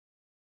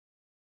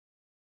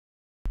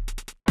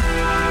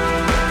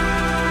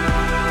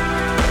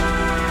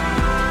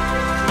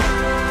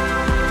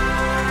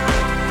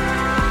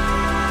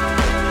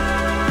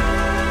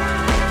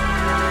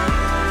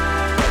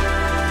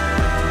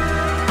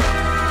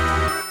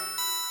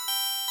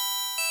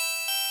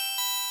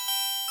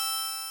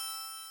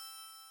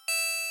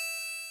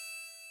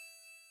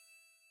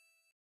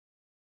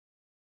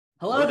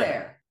Hello Hello there.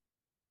 there.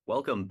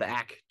 Welcome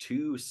back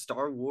to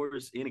Star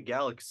Wars in a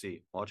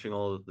Galaxy, watching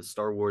all of the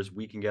Star Wars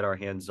we can get our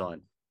hands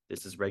on.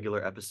 This is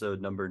regular episode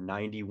number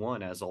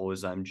 91. As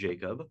always, I'm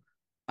Jacob.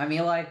 I'm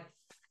Eli.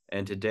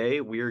 And today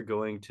we are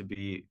going to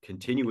be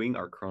continuing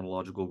our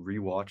chronological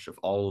rewatch of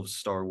all of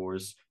Star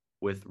Wars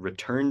with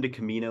Return to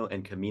Kamino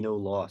and Kamino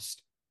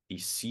Lost, the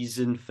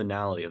season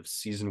finale of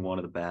season one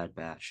of The Bad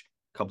Batch.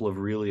 A couple of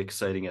really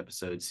exciting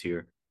episodes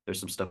here. There's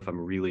some stuff I'm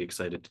really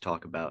excited to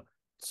talk about.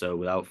 So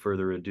without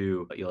further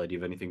ado, Eli, do you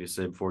have anything to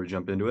say before we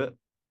jump into it?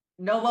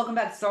 No, welcome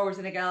back to Star Wars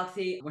in a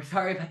Galaxy. We're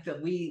sorry about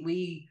that.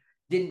 We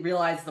didn't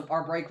realize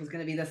our break was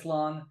going to be this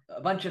long. A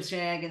bunch of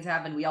shenanigans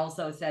happened. We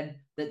also said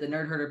that the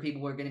Nerd Herder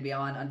people were going to be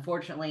on.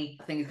 Unfortunately,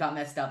 things got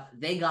messed up.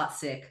 They got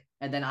sick,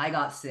 and then I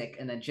got sick,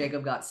 and then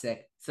Jacob got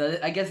sick. So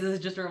I guess this is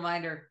just a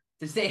reminder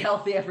to stay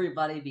healthy,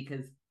 everybody,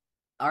 because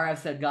our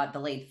episode got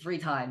delayed 3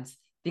 times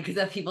because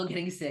of people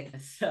getting sick.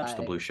 It's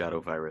the Blue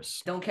Shadow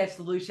virus. Don't catch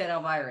the blue shadow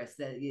virus.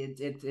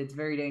 It's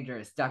very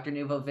dangerous. Dr.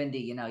 Nuvo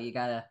Vindi,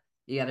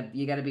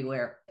 you gotta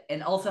beware.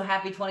 And also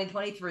happy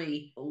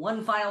 2023.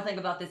 One final thing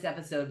about this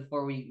episode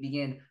before we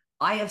begin.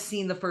 I have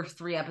seen the first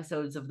 3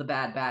 episodes of The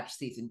Bad Batch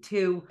season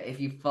 2. If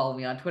you follow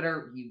me on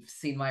Twitter, you've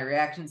seen my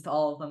reactions to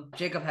all of them.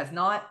 Jacob has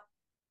not.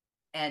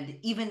 And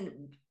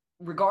even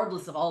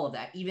regardless of all of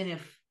that, even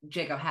if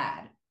Jacob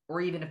had,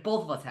 or even if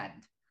both of us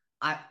hadn't,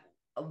 I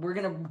we're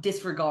gonna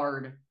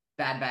disregard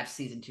Bad Batch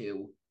season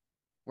 2.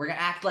 We're gonna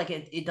act like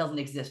it doesn't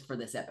exist for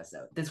this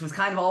episode. This was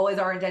kind of always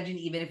our intention,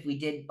 even if we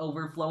did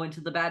overflow into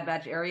the Bad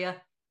Batch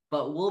area.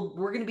 But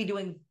we're gonna be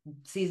doing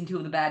season 2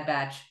 of the Bad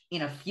Batch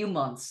in a few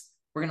months.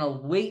 We're gonna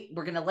wait.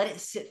 We're gonna let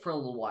it sit for a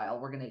little while.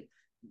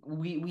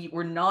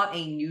 We're not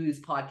a news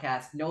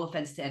podcast. No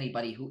offense to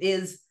anybody who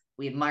is.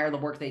 We admire the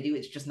work they do.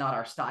 It's just not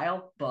our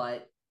style.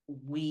 But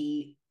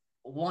we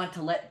want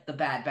to let the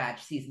Bad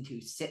Batch season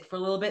 2 sit for a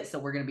little bit, so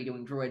we're going to be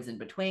doing droids in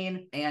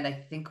between, and I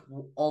think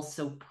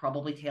also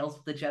probably Tales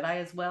of the Jedi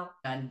as well.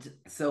 And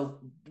so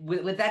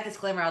with that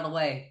disclaimer out of the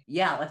way,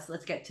 yeah,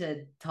 let's get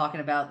to talking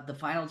about the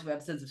final 2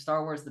 episodes of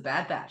Star Wars: The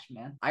Bad Batch.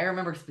 Man, I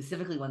remember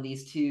specifically when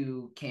these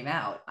two came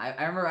out. I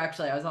remember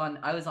actually I was on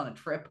a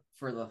trip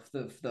for the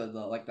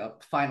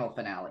final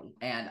finale,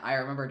 and I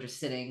remember just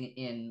sitting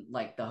in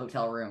like the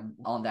hotel room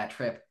on that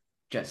trip,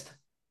 just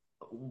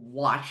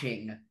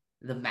watching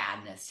the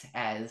madness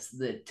as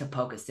the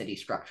Tapoka City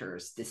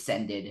structures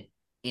descended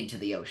into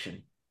the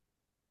ocean.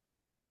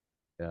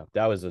 Yeah,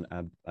 that was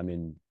I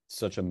mean,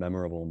 such a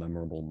memorable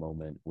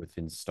moment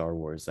within Star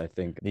Wars. I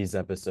think these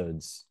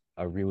episodes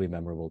are really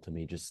memorable to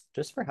me just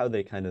for how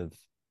they kind of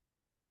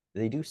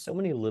they do so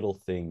many little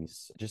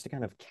things just to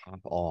kind of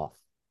cap off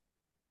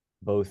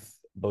both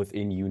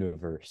in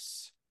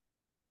universe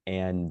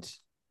and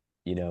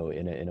in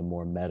a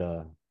more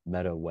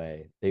meta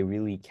way. They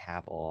really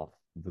cap off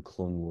the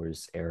Clone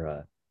Wars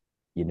era,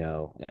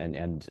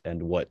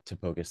 and what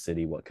Tapoka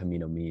City, what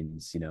Kamino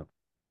means,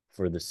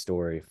 for the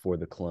story, for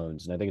the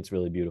clones. And I think it's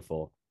really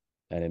beautiful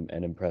and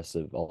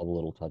impressive, all the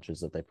little touches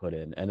that they put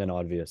in. And then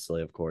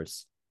obviously, of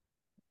course,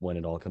 when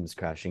it all comes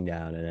crashing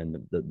down and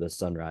then the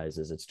sun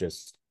rises, it's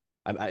just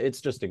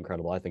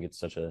incredible. I think it's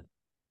such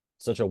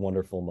a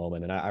wonderful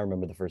moment. And I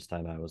remember the first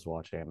time I was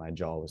watching it, my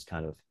jaw was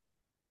kind of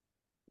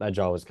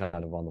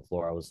on the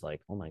floor. I was like,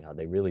 oh my God,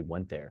 they really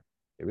went there.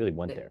 They really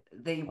went there.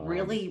 They Um,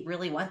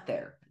 really went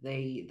there.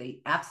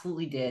 They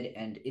absolutely did,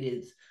 and it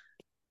is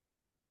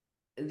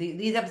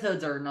these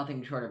episodes are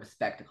nothing short of a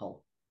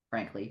spectacle,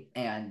 frankly.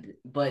 And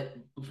but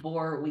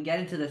before we get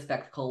into the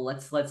spectacle,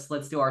 let's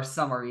do our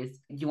summaries.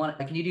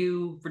 Can you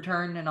do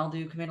Return and I'll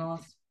do Command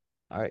Lost?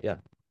 all right, yeah.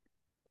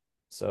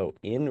 So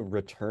in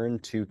Return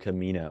to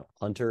Kamino,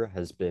 Hunter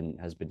has been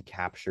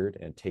captured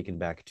and taken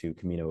back to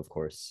Kamino, of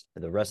course.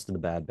 The rest of the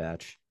Bad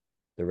Batch,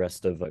 the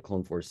rest of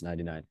Clone Force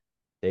 99,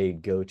 they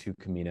go to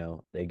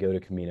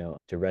Kamino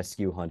to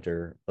rescue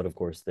Hunter, but of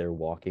course they're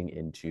walking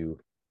into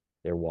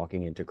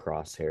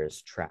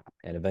Crosshair's trap,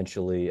 and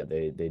eventually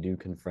they do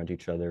confront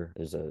each other.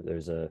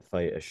 There's a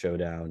fight, a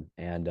showdown,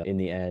 and in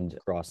the end,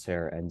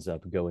 Crosshair ends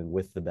up going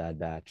with the Bad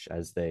Batch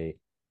as they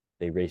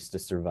race to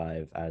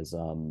survive as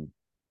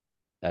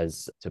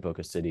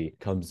Tapoka City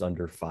comes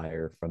under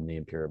fire from the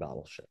Imperial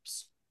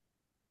battleships.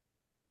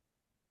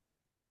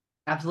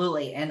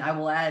 Absolutely, and I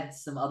will add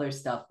some other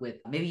stuff with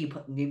maybe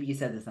you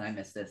said this and I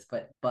missed this,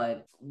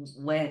 but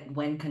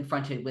when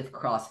confronted with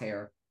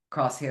Crosshair,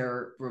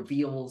 Crosshair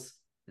reveals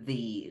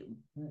the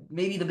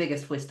maybe the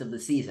biggest twist of the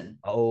season,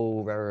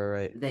 Oh,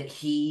 right. that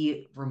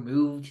he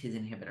removed his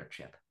inhibitor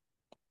chip,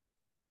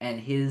 and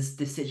his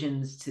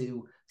decisions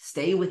to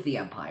stay with the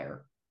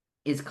Empire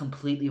is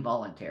completely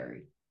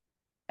voluntary,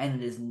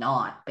 and it is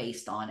not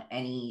based on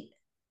any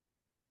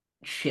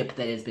chip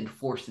that has been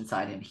forced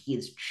inside him. He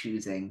is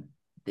choosing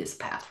this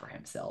path for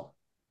himself.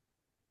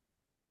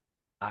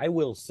 I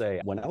will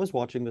say, when I was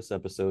watching this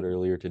episode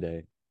earlier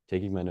today,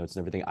 taking my notes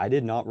and everything, I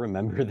did not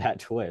remember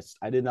that twist.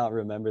 I did not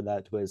remember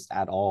that twist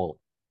at all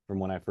from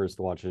when I first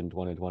watched it in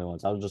 2021.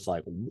 So I was just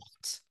like,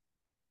 what?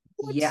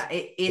 What? Yeah, Are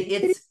you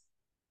kidding?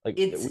 Like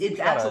it's we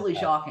gotta absolutely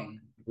unpack shocking.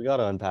 we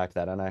gotta unpack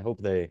that, and I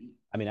hope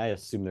I mean, I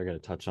assume they're going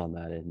to touch on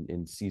that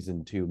in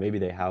season 2. Maybe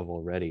they have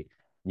already.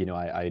 You know,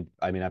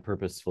 I mean, I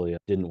purposefully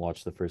didn't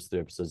watch the first 3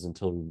 episodes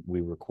until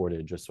we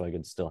recorded, just so I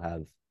could still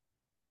have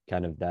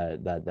kind of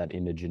that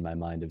image in my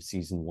mind of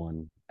season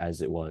 1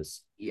 as it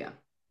was. Yeah.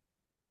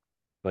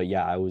 But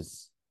yeah, I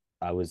was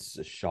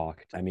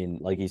shocked. I mean,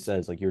 like he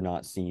says, like you're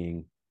not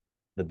seeing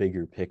the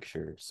bigger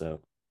picture.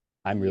 So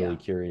I'm really Yeah.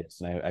 curious,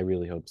 and I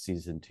really hope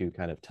season 2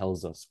 kind of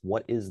tells us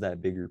what is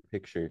that bigger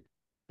picture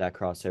that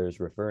Crosshair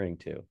is referring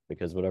to,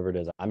 because whatever it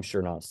is, I'm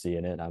sure not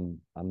seeing it.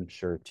 I'm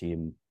sure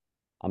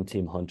I'm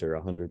Team Hunter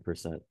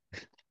 100%.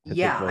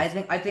 Yeah,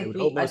 I I think would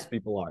hope we most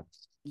people are.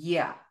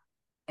 yeah.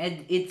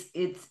 And it's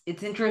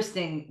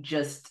interesting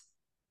just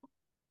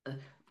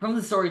from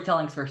the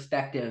storytelling's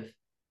perspective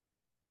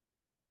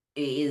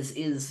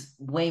is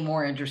way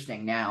more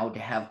interesting now to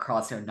have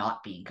Crosshair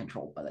not being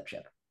controlled by the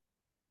chip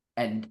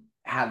and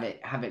have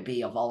it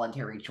be a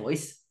voluntary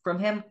choice from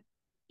him,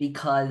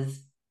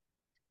 because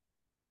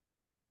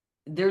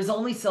there's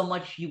only so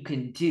much you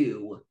can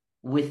do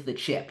with the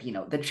chip. You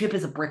know, the chip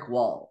is a brick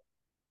wall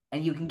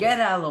and you can get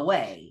Yeah. out of the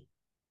way,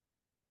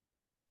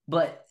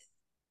 but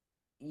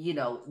you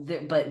know,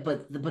 but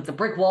the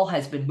brick wall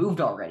has been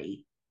moved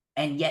already,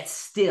 and yet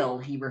still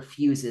he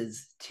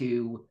refuses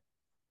to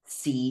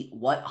see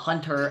what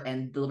Hunter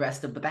and the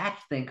rest of the batch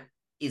think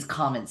is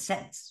common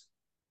sense.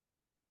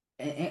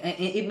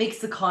 It makes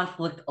the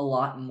conflict a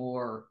lot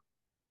more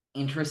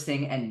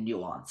interesting and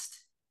nuanced.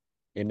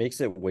 It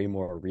makes it way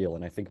more real.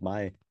 And I think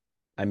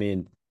I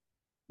mean,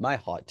 my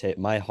hot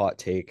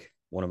take,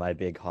 one of my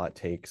big hot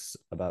takes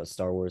about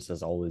Star Wars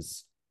has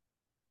always,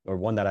 or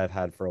one that I've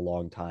had for a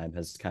long time,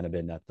 has kind of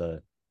been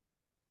that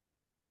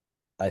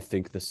I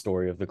think the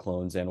story of the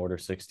clones and Order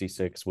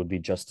 66 would be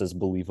just as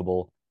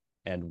believable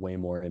and way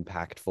more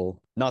impactful.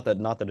 Not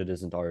that it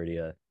isn't already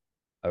a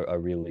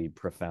really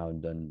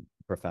profound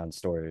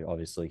story,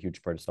 obviously a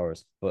huge part of Star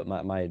Wars. But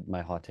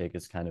my hot take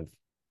is kind of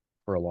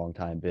for a long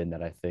time been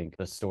that I think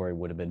the story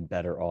would have been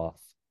better off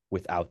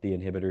without the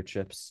inhibitor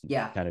chips.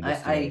 Yeah, Kind of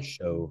just,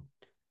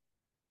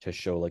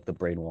 show like the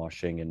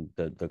brainwashing and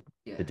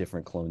yeah. the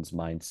different clones'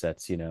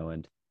 mindsets,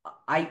 and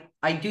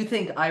I do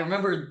think I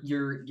remember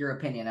your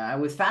opinion. I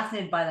was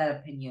fascinated by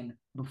that opinion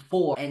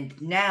before, and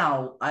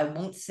now I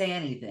won't say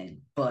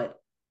anything. But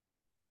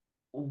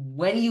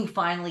when you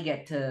finally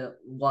get to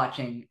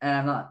watching, and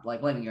I'm not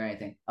like blaming you or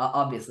anything,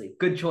 obviously,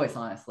 good choice.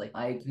 Honestly,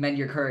 I commend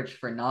your courage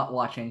for not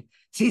watching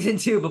season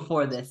 2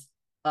 before this.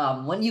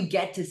 When you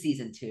get to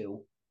season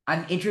 2,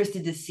 I'm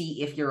interested to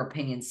see if your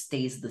opinion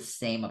stays the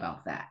same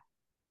about that.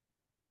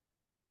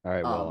 all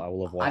right, well, I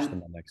will have watched them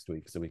I'm all next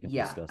week so we can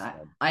Yeah, discuss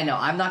that. I know.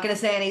 I'm not gonna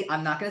say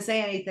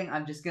anything.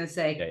 I'm just gonna Yeah,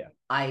 say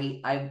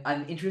yeah.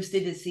 I'm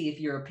interested to see if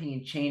your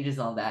opinion changes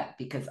on that,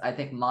 because I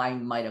think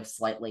mine might have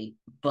slightly.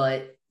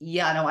 But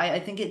yeah, no, I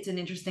think it's an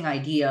interesting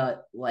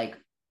idea. Like,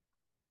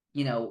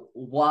 you know,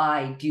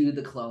 why do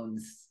the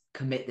clones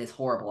commit this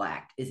horrible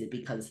act? Is it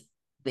because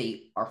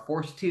they are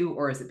forced to,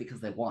 or is it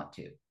because they want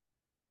to?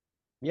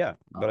 Yeah,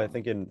 but I Um,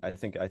 think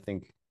I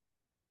think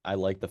I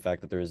like the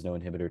fact that there is no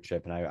inhibitor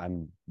chip, and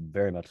I'm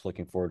very much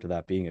looking forward to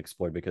that being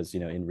explored because,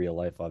 in real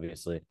life,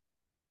 obviously,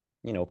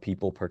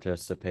 people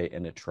participate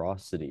in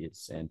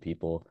atrocities and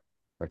people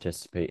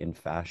participate in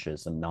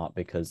fascism, not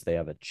because they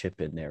have a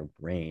chip in their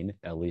brain,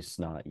 at least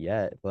not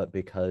yet, but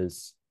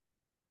because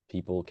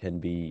people can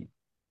be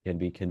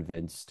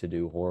convinced to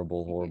do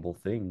horrible, horrible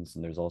things.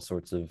 And there's all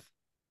sorts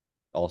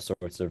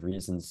of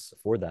reasons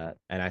for that.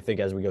 And I think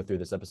as we go through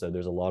this episode,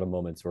 there's a lot of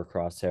moments where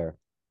Crosshair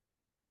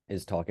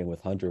is talking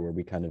with Hunter where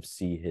we kind of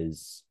see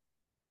his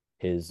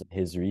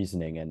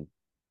reasoning. And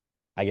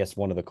I guess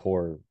one of the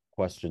core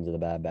questions of the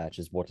Bad Batch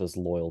is, what does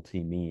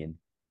loyalty mean?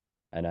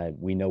 And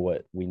we know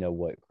what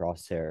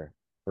Crosshair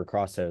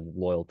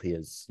loyalty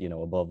is,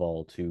 above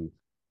all to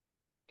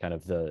kind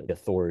of the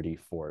authority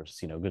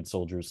force. Good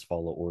soldiers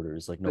follow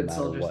orders, like no Good matter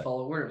soldiers what.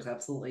 follow orders.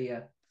 Absolutely,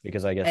 yeah.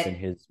 Because I guess And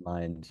in his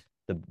mind,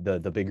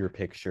 the bigger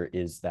picture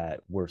is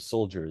that we're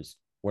soldiers.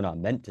 We're not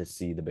meant to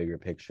see the bigger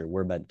picture.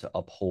 We're meant to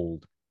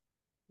uphold,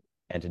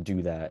 and to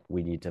do that,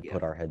 we need to yeah,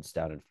 put our heads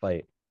down and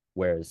fight.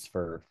 Whereas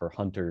for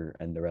Hunter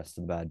and the rest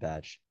of the Bad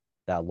Batch,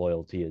 that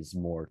loyalty is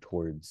more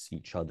towards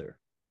each other.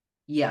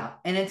 yeah,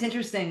 and it's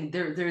interesting.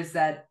 There's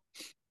that,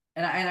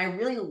 and I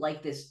really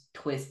like this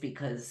twist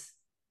because,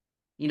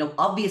 you know,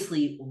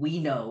 obviously we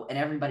know and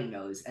everybody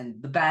knows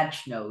and the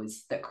badge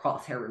knows that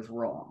Crosshair is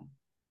wrong.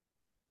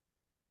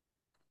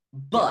 Yeah.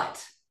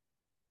 But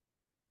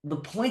the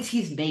points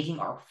he's making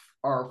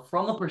are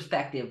from a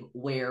perspective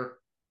where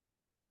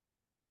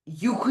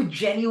you could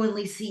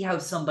genuinely see how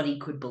somebody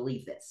could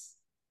believe this.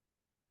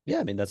 Yeah,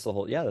 I mean that's the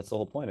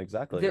whole point.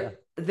 Exactly. Yeah.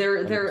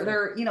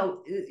 You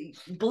know,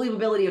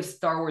 believability of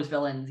Star Wars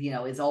villains, you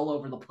know, is all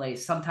over the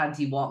place. Sometimes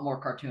you want more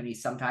cartoony,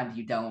 sometimes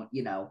you don't,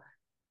 you know.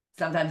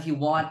 Sometimes you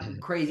want 100%.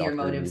 crazier Dr.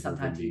 motives, Evil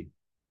sometimes you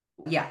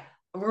Vindy. yeah.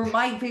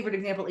 My favorite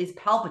example is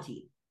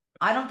Palpatine.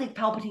 I don't think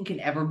Palpatine can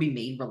ever be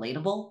made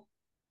relatable.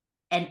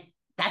 And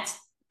that's,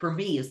 for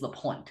me, is the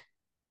point.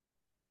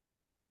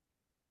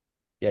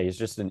 Yeah, he's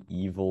just an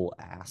evil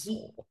He,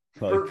 asshole.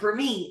 for, Like, for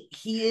me,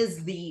 he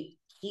is the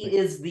he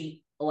is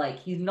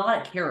he's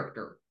not a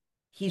character.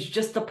 He's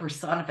just the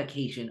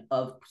personification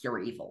of pure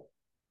evil.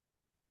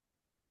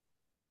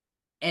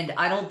 And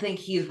I don't think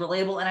he is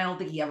relatable, and I don't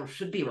think he ever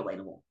should be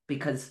relatable,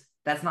 because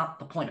that's not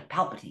the point of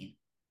Palpatine.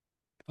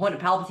 The point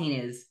of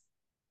Palpatine is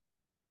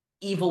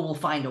evil will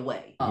find a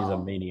way. He's a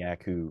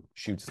maniac who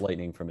shoots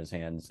lightning from his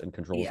hands and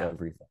controls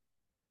everything.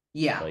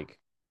 Yeah. Like,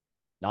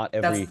 not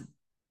every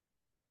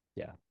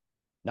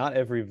not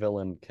every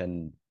villain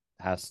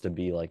has to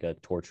be like a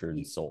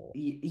tortured soul.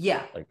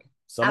 Yeah. Like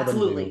some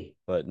Absolutely. Of them do,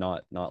 but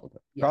not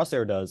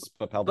Crosshair does,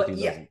 but Palpatine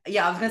doesn't.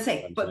 Yeah, I was gonna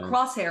say, but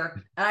Crosshair,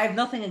 and I have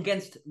nothing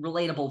against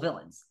relatable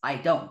villains. I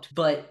don't,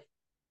 but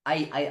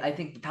I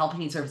think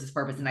Palpatine serves his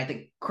purpose, and I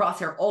think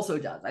Crosshair also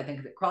does. I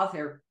think that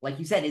Crosshair, like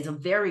you said, is a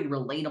very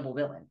relatable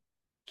villain.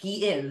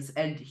 He is,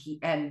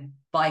 and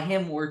by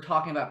him we're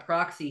talking about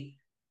Proxy,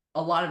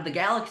 a lot of the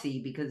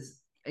galaxy, because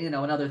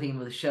another theme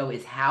of the show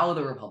is how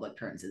the Republic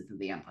turns into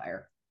the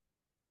Empire,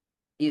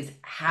 is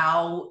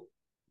how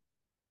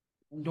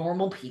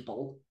normal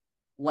people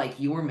like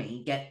you or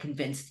me get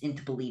convinced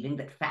into believing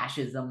that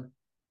fascism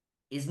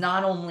is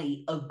not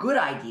only a good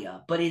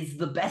idea, but is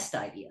the best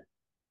idea.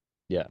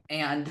 Yeah.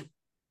 And,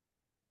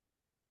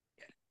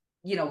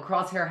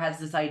 Crosshair has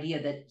this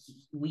idea that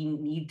we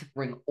need to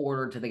bring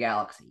order to the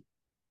galaxy.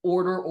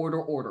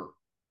 Order.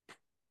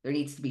 There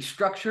needs to be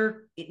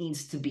structure. It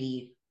needs to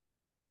be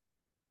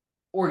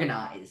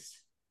organized.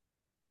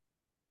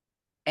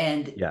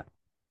 And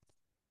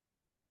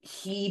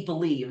he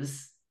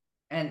believes,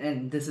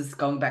 and this is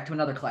going back to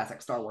another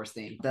classic Star Wars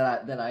theme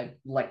that I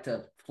like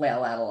to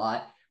flail out a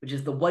lot, which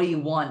is the what do you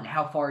want and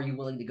how far are you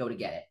willing to go to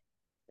get it.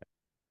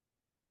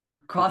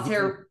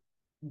 Crosshair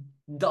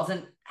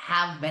doesn't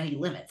have many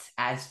limits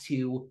as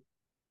to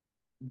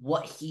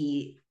what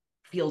he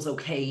feels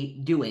okay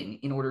doing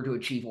in order to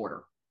achieve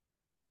order.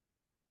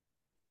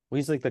 Well,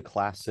 he's like the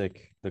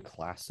classic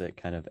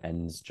kind of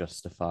ends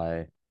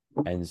justify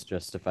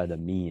the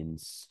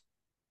means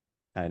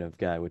kind of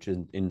guy, which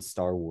in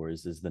Star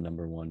Wars is the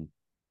number one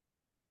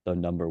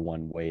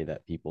way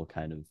that people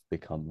kind of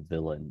become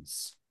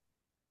villains.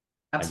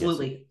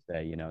 Absolutely.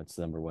 It's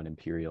the number one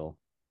Imperial.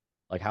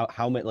 Like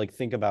how many, like,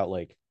 think about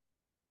like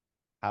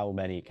how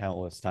many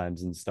countless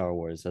times in Star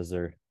Wars has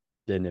there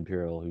been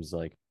Imperial who's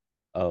like,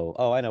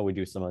 oh, I know we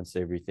do some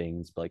unsavory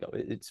things, but like,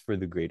 it's for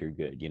the greater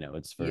good,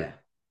 it's for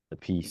the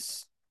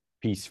peace,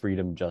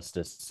 freedom,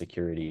 justice,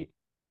 security,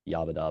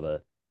 yabba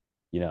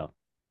dabba,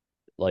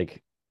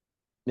 like,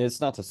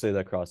 it's not to say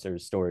that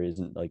Crosshair's story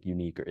isn't like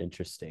unique or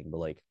interesting, but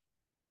like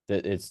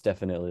that it's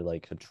definitely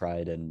like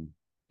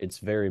it's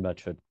very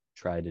much a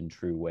tried and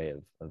true way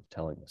of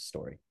telling the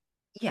story.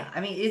 Yeah,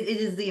 I mean, it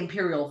is the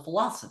Imperial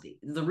philosophy.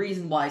 The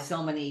reason why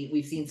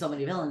we've seen so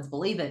many villains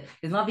believe it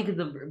is not because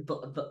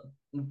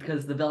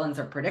because the villains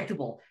are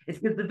predictable. It's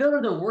because the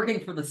villains are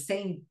working for the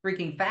same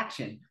freaking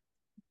faction.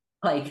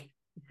 Like,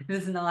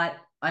 this is not,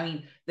 I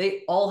mean,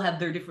 they all have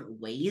their different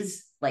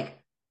ways. Like,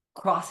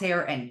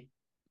 Crosshair and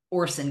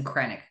Orson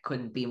Krennic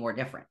couldn't be more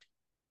different.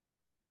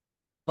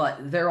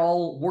 But they're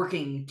all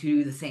working to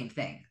do the same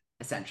thing,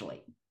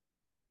 essentially.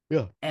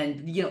 Yeah.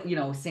 And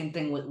same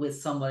thing with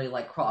somebody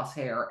like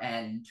Crosshair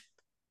and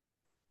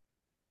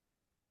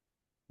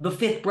the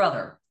fifth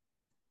brother.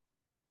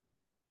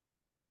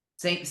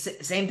 Same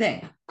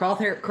thing.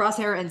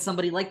 Crosshair and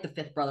somebody like the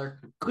fifth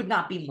brother could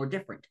not be more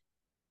different.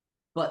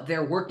 But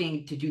they're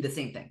working to do the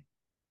same thing.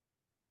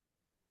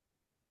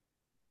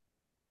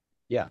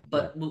 Yeah.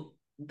 But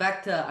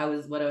back to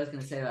what I was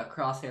going to say about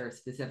Crosshair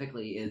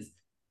specifically is,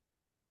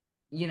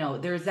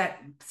 there's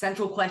that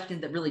central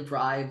question that really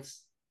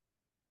drives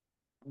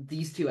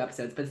these two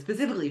episodes, but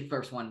specifically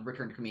first one,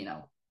 Return to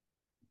Kamino,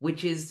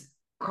 which is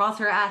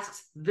Crosshair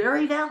asks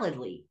very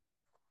validly,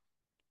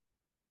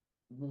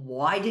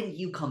 why didn't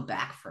you come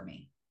back for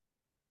me?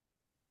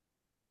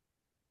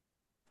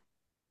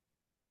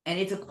 And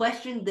it's a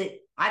question that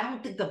I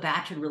don't think the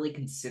batch had really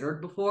considered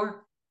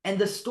before, and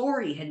the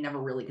story had never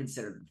really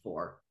considered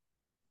before.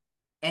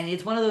 And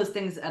it's one of those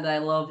things that I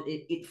love.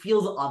 It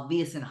feels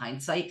obvious in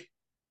hindsight,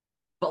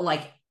 but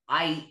like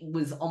I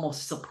was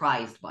almost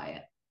surprised by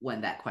it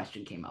when that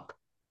question came up.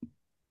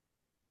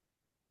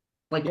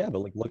 Like, yeah, but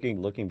like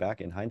looking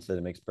back in hindsight,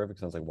 it makes perfect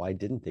sense. Like, why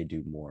didn't they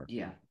do more?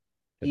 Yeah.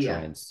 To try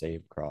and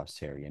save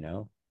Crosshair,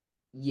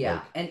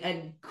 Yeah, like,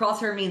 and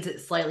Crosshair means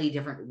it slightly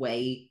different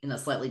way, in a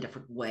slightly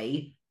different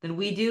way than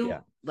we do.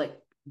 Yeah. Like,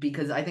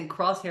 because I think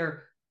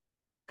Crosshair,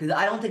 because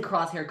I don't think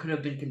Crosshair could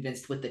have been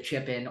convinced with the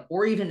chip in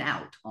or even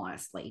out,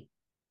 honestly.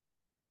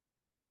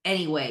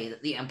 Anyway,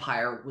 that the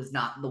Empire was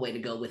not the way to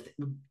go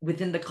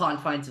within the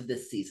confines of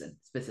this season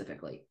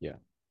specifically. Yeah,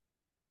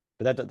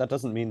 but that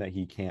doesn't mean that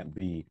he can't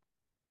be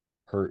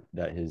hurt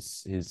that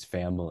his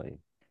family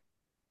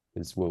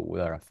is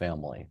a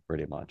family,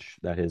 pretty much,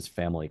 that his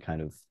family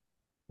kind of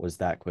was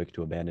that quick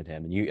to abandon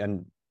him.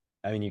 And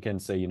I mean, you can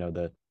say, you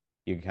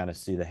can kind of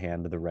see the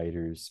hand of the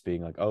writers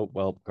being like, oh,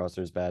 well,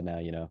 Crosshair's bad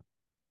now,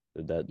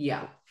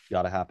 that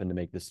gotta happen to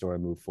make the story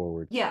move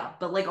forward. Yeah,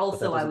 but like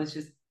also I was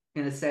just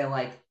gonna say,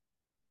 like,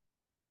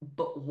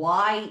 but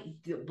why,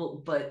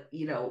 but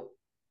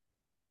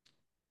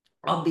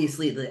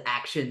obviously the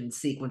action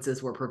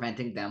sequences were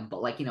preventing them,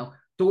 but like,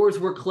 doors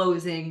were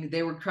closing,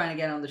 they were trying to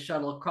get on the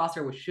shuttle,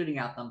 Crosshair was shooting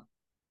at them,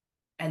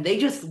 and they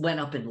just went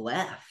up and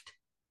left.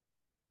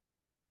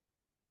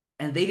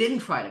 And they didn't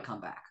try to come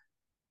back.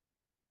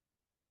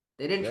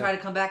 They didn't try to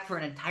come back for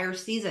an entire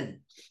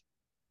season.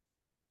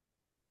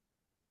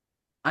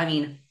 I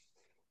mean,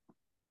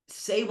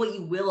 say what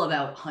you will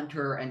about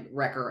Hunter and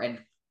Wrecker and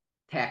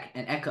Tech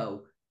and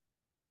Echo,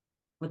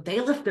 but they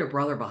left their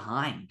brother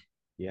behind.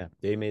 Yeah,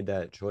 they made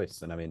that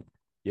choice. And I mean,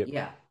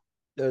 yeah.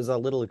 There's a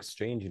little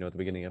exchange, at the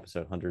beginning of the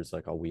episode. Hunter's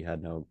like, oh, we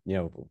had no,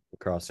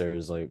 Crosshair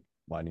is like,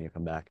 why didn't you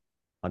come back?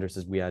 Hunter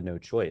says, we had no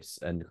choice.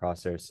 And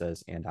Crosshair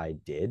says, and I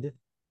did.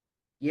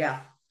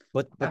 Yeah.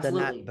 But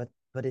absolutely.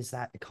 But is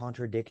that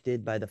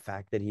contradicted by the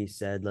fact that he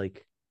said,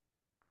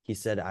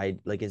 is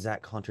that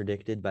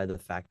contradicted by the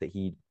fact that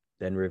he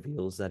then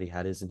reveals that he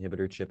had his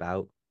inhibitor chip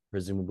out,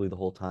 presumably the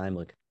whole time?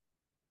 Like,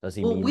 does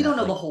he mean we don't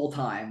know the whole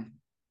time.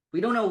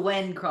 We don't know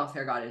when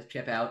Crosshair got his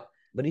chip out.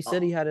 But he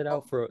said he had it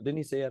out didn't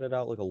he say he had it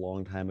out like a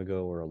long time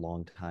ago or a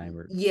long time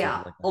or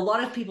yeah, like a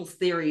lot of people's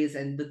theories,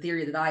 and the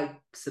theory that I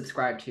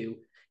subscribe to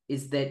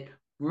is that,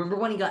 remember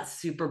when he got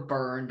super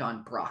burned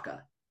on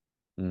Braca?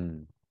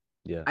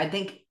 Yeah. I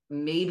think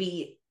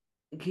maybe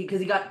because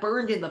he got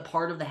burned in the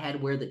part of the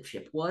head where the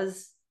chip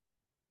was.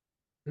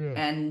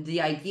 And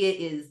the idea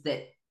is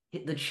that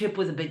the chip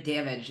was a bit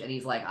damaged and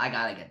he's like, I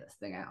gotta get this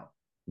thing out.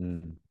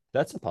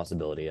 That's a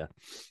possibility, yeah.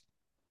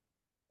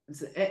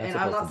 And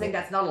I'm not saying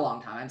that's not a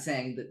long time. I'm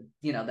saying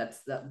that,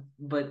 that's that,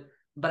 but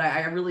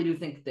I really do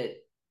think that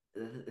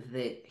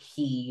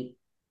he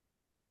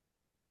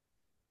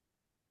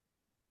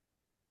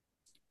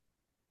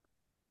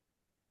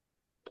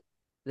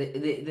that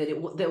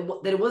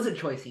it was a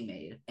choice he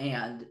made.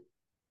 And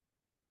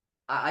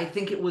I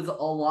think it was a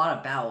lot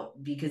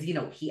about, because,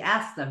 he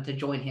asked them to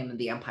join him in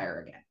the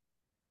Empire again.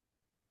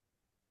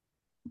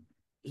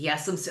 He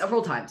asked them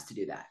several times to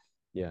do that.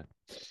 Yeah.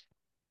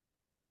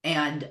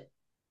 And,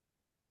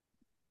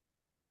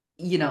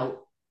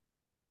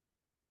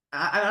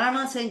 I'm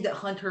not saying that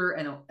Hunter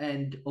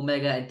and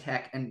Omega and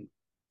Tech and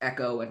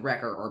Echo and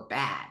Wrecker are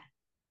bad,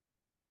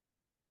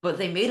 but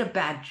they made a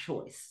bad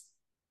choice.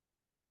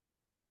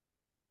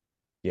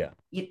 Yeah.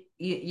 We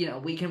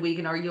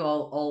can argue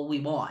all we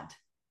want.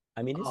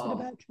 I mean, is it a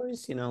bad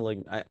choice?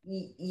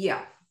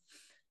 Yeah,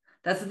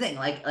 that's the thing.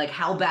 Like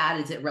how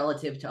bad is it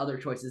relative to other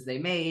choices they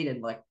made?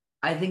 And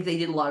I think they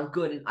did a lot of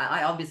good, and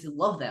I obviously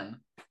love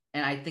them,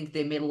 and I think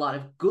they made a lot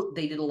of good.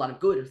 They did a lot of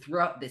good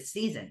throughout this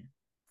season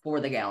for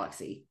the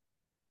galaxy.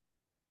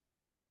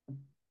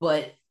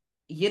 But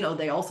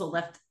they also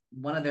left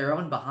one of their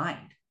own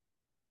behind.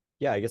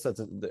 Yeah, I guess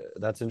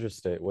that's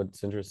interesting.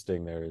 What's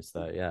interesting there is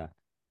that, yeah,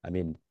 I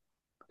mean,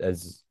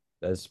 as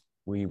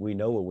we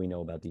know what we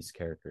know about these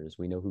characters.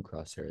 We know who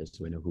Crosshair is.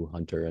 We know who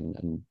Hunter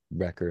and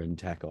Wrecker and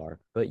Tech are.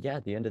 But yeah,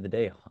 at the end of the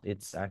day,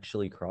 it's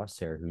actually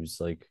Crosshair who's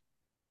like,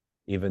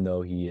 even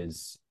though he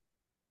is,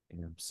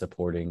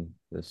 supporting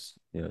this,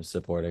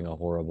 supporting a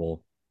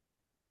horrible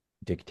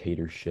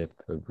dictatorship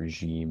of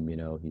regime,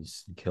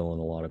 he's killing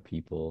a lot of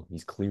people.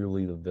 He's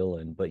clearly the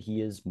villain, but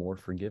he is more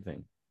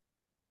forgiving.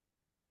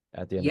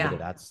 At the end of the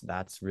day,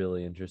 that's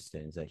really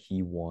interesting, is that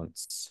he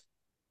wants.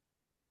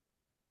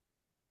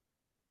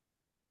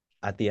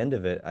 At the end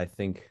of it, I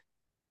think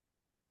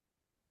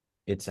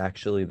it's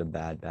actually the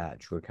Bad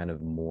Batch who are kind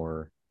of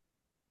more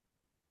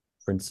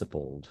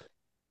principled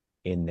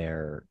in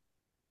their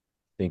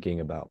thinking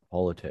about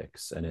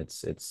politics. And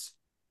it's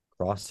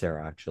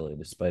Crosshair, actually,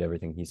 despite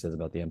everything he says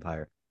about the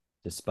Empire,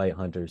 despite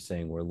Hunter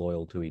saying we're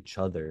loyal to each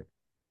other,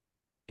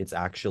 it's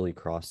actually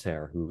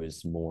Crosshair who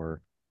is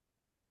more.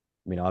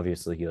 I mean,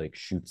 obviously he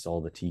shoots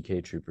all the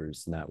TK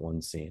troopers in that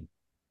one scene,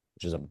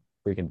 which is a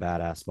freaking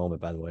badass moment,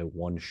 by the way.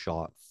 1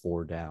 shot,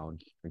 4 down.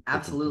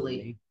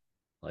 Absolutely.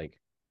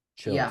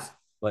 Chills. Yeah.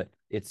 But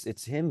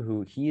it's him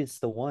who, he is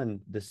the one,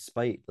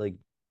 despite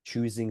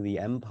choosing the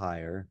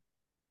Empire,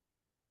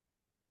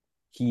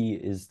 he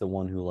is the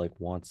one who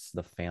wants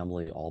the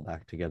family all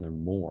back together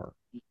more.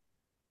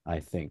 I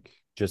think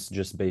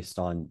just based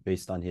on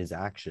his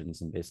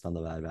actions and based on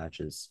the Bad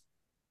Batch's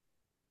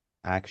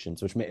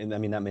actions, which that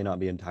may not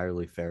be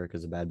entirely fair,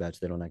 because the Bad Batch,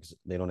 they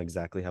don't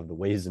exactly have the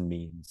ways and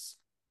means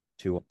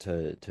to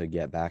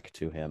get back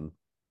to him.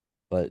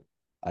 But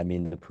I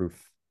mean, the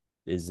proof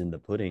is in the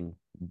pudding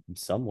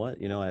somewhat.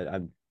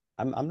 I'm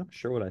not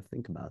sure what I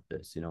think about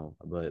this,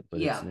 but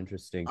yeah, it's an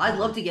interesting. I'd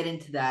love to get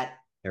into that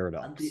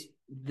paradox.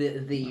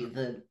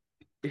 The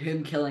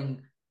him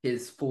killing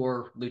his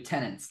 4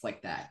 lieutenants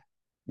like that.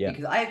 Yeah.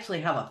 Because I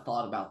actually have a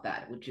thought about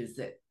that, which is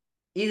that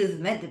it is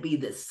meant to be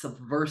this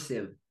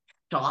subversive,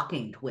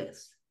 shocking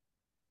twist.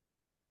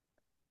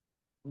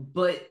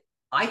 But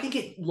I think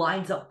it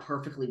lines up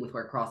perfectly with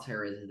where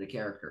Crosshair is as a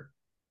character.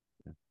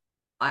 Yeah.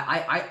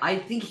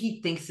 I think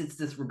he thinks it's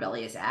this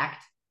rebellious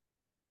act,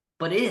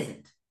 but it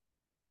isn't.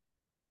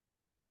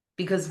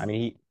 Because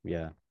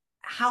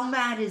how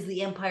mad is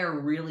the Empire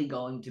really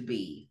going to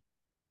be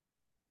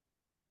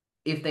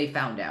if they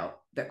found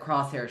out that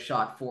Crosshair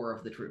shot 4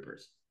 of the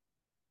troopers?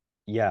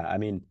 Yeah, I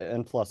mean,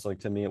 and plus, like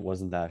to me, it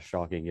wasn't that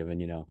shocking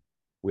given,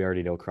 we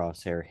already know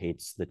Crosshair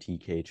hates the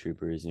TK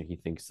troopers. He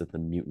thinks that the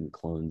mutant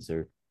clones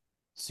are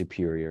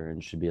superior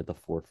and should be at the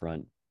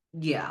forefront.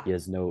 Yeah. He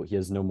has no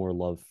more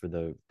love for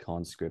the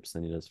conscripts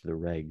than he does for the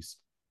regs.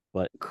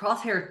 But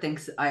Crosshair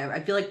thinks I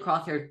feel like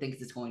Crosshair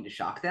thinks it's going to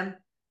shock them.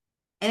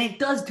 And it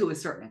does to a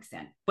certain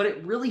extent, but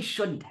it really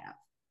shouldn't have.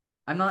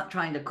 I'm not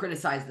trying to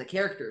criticize the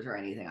characters or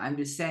anything. I'm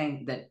just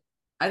saying that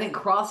I think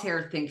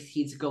Crosshair thinks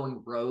he's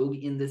going rogue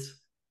in this,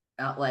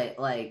 to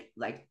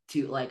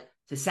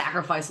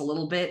sacrifice a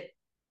little bit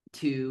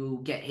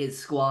to get his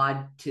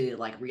squad to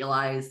like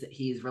realize that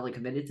he's really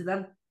committed to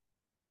them.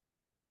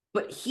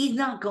 But he's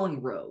not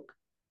going rogue.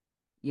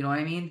 You know what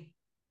I mean?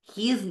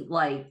 He's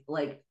like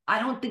I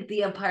don't think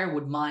the Empire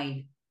would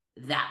mind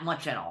that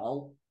much at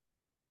all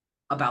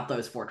about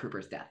those four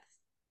troopers' deaths.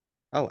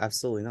 oh,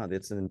 absolutely not.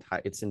 It's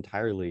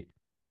entirely.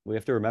 We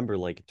have to remember,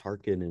 like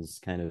Tarkin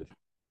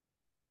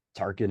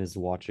is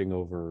watching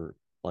over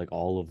like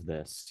all of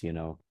this,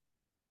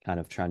 kind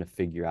of trying to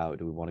figure out,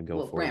 do we want to go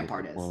Well, forward with the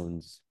Rampart is.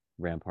 clones,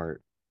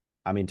 Rampart.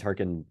 I mean,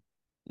 Tarkin,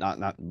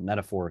 not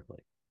metaphorically,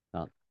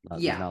 not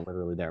he's Yeah. not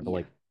literally there, but Yeah.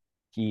 like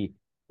he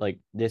like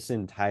this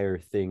entire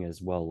thing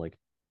as well, like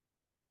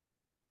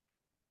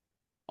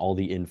all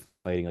the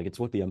infighting, like it's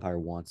what the Empire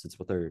wants, it's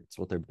what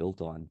they're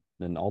built on.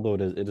 And although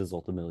it is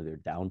ultimately their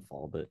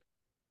downfall, but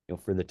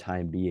for the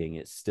time being,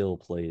 it still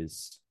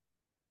plays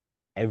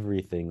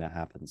everything that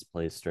happens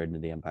plays straight into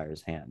the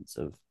Empire's hands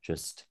of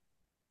just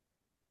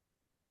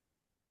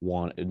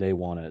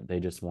they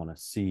just want to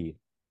see,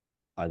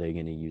 are they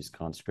going to use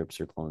conscripts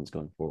or clones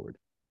going forward.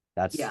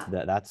 Yeah.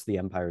 That's the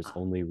Empire's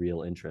only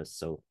real interest.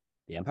 So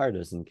the Empire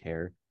doesn't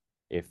care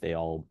if they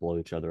all blow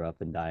each other up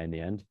and die in the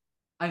end.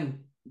 I mean,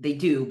 they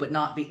do, but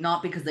not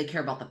because they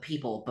care about the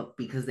people, but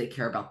because they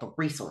care about the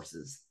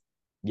resources.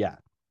 Yeah,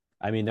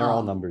 I mean they're all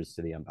Um, numbers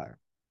to the Empire.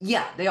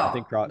 yeah, they I are.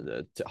 think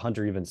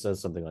Hunter even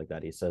says something like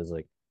that. He says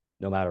like,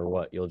 no matter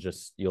what, you'll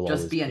Just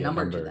always be a be a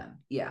number to number them.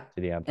 Yeah.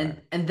 to the Empire.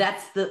 And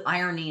that's the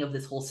irony of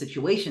this whole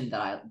situation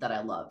that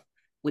I love,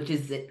 which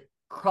is that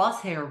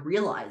Crosshair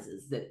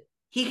realizes that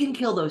he can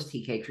kill those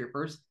TK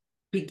troopers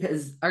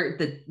because or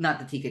the not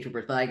the TK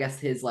troopers, but I guess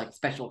his like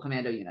special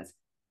commando units.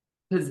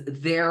 Because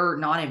they're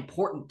not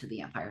important to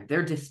the Empire.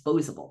 They're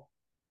disposable.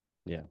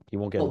 Yeah, he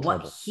won't get But in what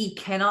trouble. he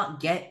cannot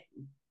get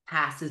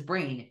past his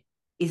brain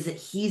is that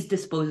he's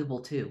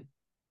disposable too.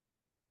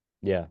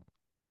 Yeah,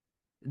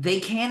 They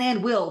can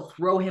and will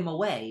throw him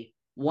away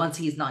once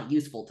he's not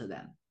useful to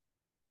them.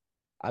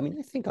 I mean,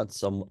 I think on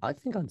some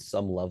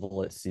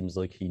level, it seems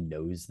like he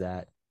knows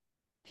that.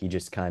 He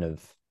just kind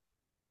of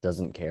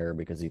doesn't care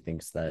because he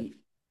thinks that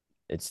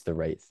it's the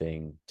right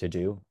thing to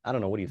do. I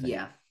don't know. What do you think?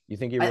 Yeah. You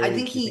think he I, I really?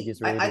 think You think he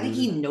he's really I think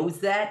he believes knows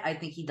that. I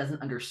think he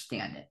doesn't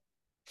understand it.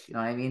 You know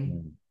what I it?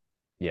 mean?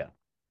 Yeah,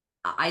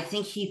 I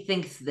think he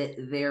thinks that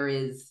there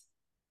is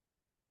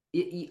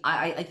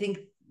I think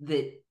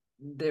that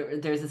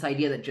there's this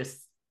idea that just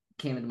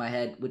came into my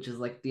head, which is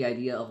like the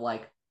idea of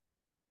like,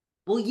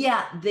 well,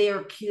 yeah,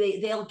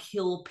 they'll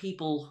kill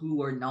people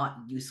who are not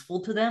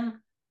useful to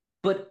them,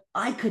 but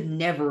I could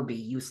never be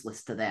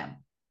useless to them.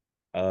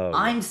 oh yeah.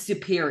 I'm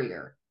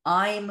superior.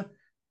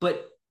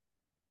 But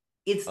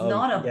it's Oh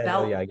not yeah.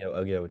 Oh yeah. about.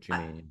 I get what you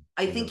I, mean.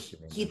 I I get think what you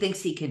mean he now.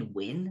 thinks he can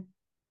win,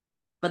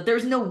 but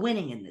there's no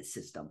winning in this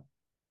system.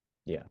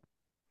 Yeah.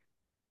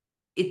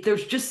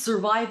 There's just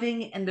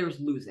surviving and there's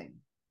losing.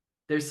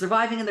 There's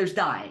surviving and there's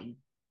dying,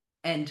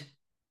 and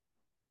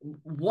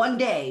one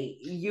day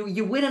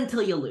you win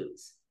until you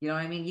lose. You know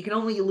what I mean? You can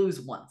only lose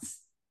once.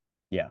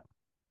 Yeah.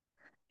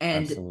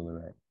 And Absolutely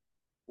right.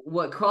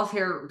 what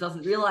Crosshair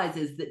doesn't realize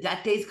is that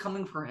that day's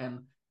coming for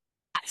him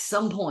at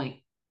some point,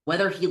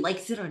 whether he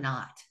likes it or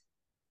not.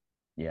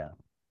 Yeah.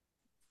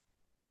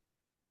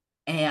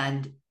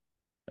 And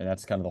And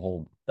that's kind of the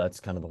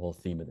whole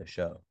theme of the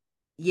show.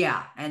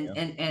 yeah, Yeah.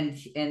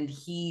 and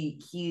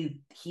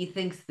he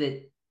thinks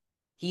that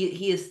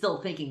he is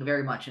still thinking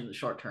very much in the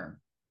short term,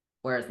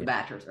 whereas the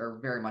Yeah. Batchers are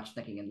very much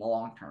thinking in the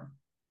long term,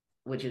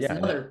 which is Yeah.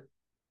 another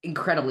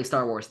incredibly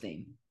Star Wars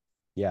theme.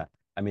 Yeah.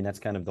 I mean, that's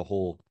kind of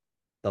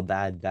the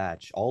Bad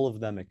Batch. All of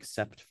them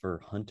except for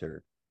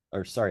Hunter,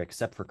 or sorry,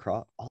 except for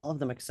all of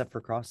them except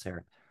for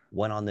Crosshair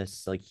went on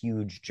this like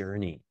huge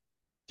journey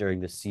during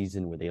the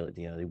season where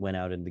they went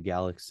out in the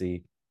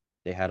galaxy.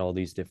 They had all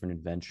these different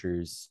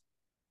adventures.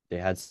 They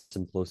had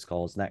some close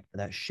calls, and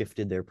that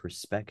shifted their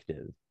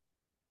perspective,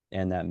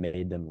 and that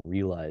made them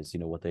realize,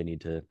 what they need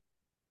to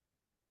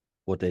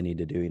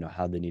do,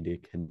 how they need to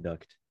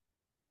conduct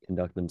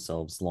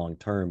themselves long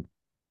term.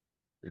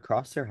 The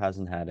Crosshair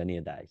hasn't had any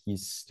of that.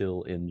 He's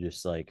still in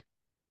just like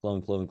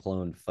clone, clone,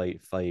 clone,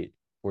 fight, fight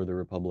for the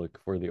Republic,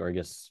 or I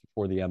guess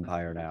for the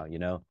Empire now,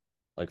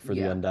 like for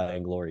the Yeah,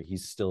 undying glory.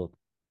 He's still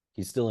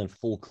in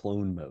full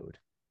clone mode.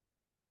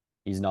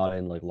 He's not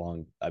in like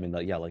I mean,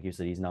 like, yeah, like you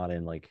said, he's not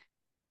in like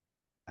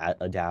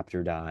adapt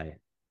or die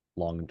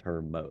long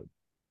term mode.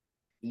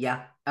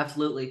 yeah,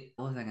 absolutely.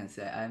 What was I gonna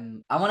say?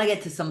 I want to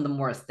get to some of the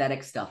more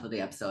aesthetic stuff of the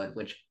episode,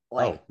 which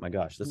Like, oh my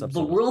gosh, this the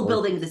episode was world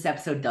building gorgeous. this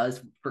episode does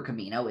for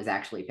Camino is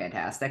actually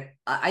fantastic.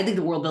 I think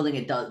the world building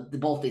it does,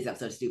 both these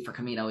episodes do for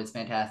Camino is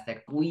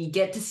fantastic. We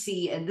get to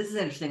see, and this is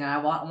interesting, and I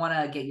want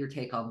to get your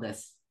take on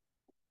this.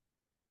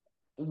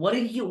 What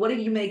did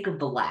you make of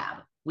the lab?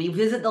 We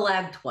visit the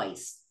lab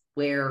twice,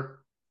 where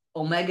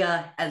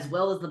Omega, as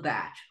well as the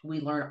Batch, who we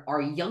learn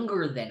are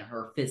younger than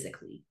her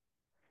physically,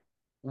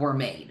 were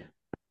made.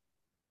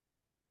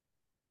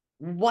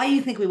 Why do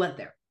you think we went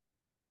there?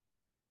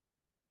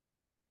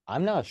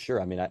 I'm not sure.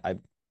 I mean, I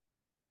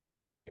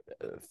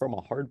from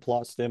a hard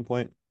plot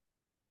standpoint,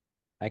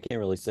 I can't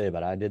really say,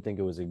 but I did think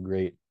it was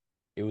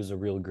a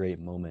real great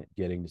moment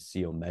getting to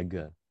see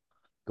Omega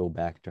go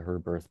back to her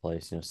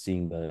birthplace,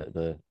 seeing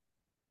the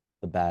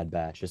Bad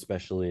Batch,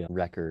 especially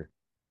Wrecker,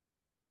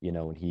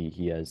 when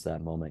he has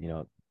that moment,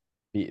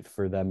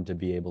 for them to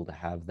be able to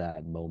have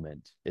that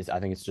moment is, I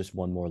think it's just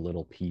one more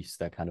little piece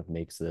that kind of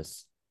makes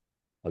this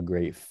a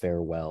great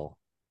farewell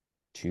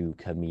to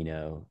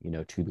Camino,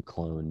 to the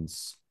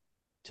clones,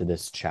 to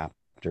this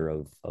chapter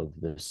of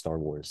the Star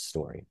Wars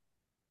story.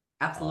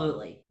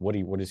 Absolutely.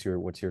 What's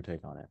your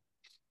take on it?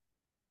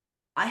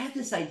 I have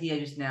this idea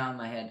just now in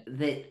my head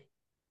that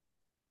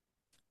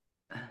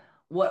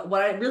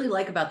what I really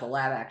like about the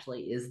lab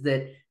actually is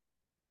that,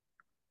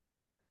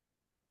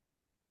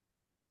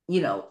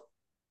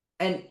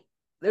 and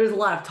there's a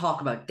lot of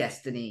talk about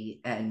destiny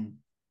and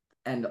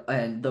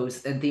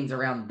those and themes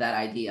around that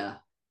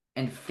idea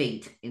and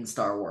fate in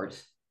Star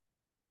Wars.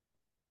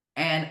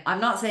 And I'm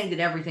not saying that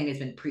everything has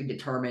been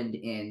predetermined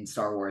in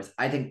Star Wars.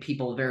 I think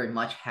people very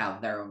much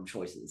have their own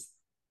choices.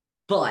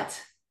 But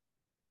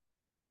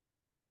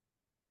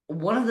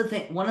one of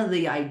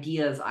the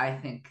ideas I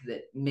think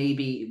that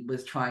maybe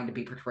was trying to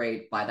be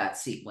portrayed by that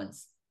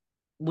sequence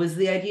was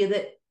the idea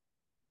that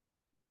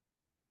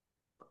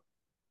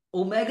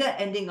Omega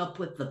ending up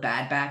with the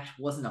Bad Batch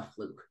wasn't a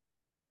fluke.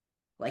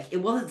 Like, it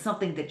wasn't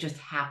something that just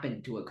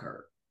happened to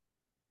occur.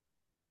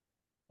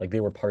 Like, they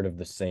were part of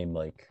the same,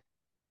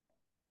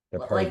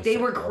 they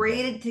were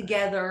created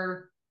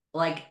together.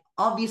 Like,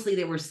 obviously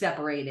they were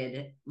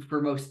separated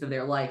for most of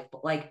their life,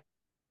 but like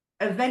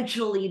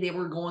eventually they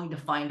were going to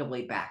find a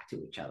way back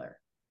to each other.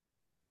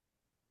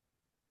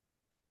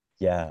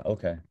 Yeah,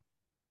 okay.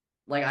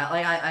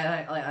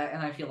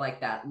 I feel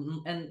like that.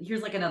 And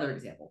here's like another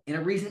example. In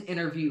a recent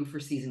interview for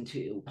season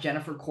 2,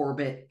 Jennifer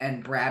Corbett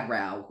and Brad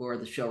Rau, who are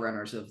the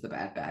showrunners of The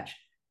Bad Batch,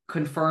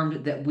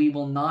 confirmed that we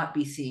will not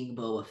be seeing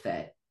Boba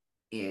Fett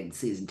in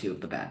season 2 of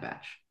The Bad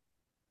Batch.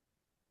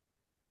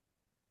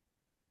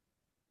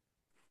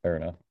 Fair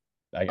enough.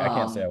 I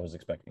can't say I was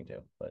expecting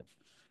to, but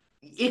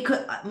it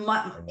could.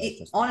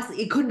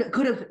 Honestly, it could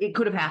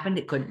have happened.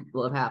 It could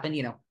have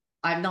happened.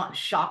 I'm not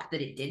shocked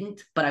that it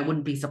didn't, but I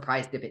wouldn't be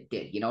surprised if it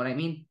did. You know what I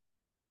mean?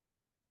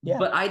 Yeah.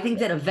 But I think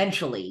that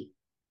eventually,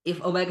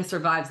 if Omega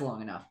survives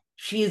long enough,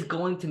 she is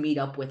going to meet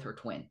up with her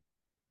twin.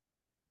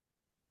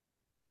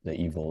 The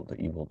evil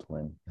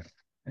twin.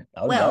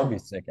 That would be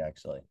sick,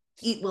 actually.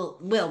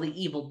 The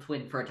evil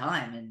twin for a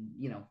time, and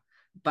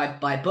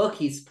by book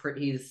he's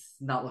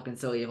not looking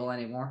so evil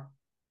anymore.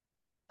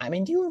 I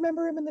mean, do you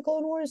remember him in the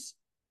Clone Wars?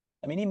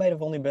 I mean, he might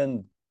have only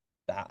been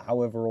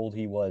however old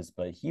he was,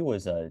 but he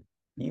was a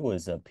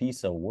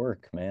piece of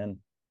work, man.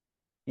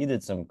 He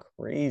did some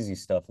crazy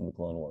stuff in the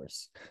Clone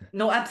Wars.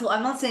 No, absolutely.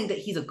 I'm not saying that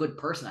he's a good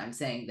person. I'm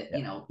saying that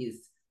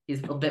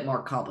he's a bit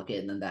more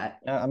complicated than that.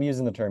 I'm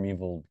using the term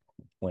evil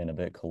twin a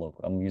bit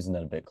colloquial. I'm using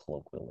that a bit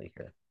colloquially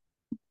here.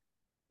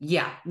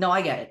 Yeah, no,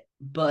 I get it,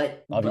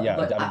 but I mean,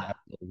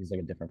 absolutely, he's like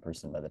a different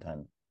person by the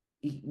time.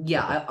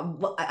 Yeah,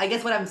 I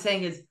guess what I'm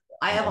saying is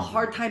I have a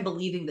hard time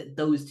believing that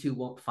those two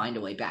won't find a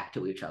way back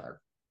to each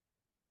other.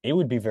 It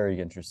would be very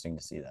interesting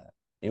to see that.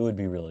 It would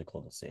be really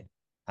cool to see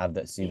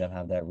them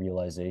have that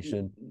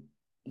realization.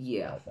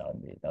 Yeah,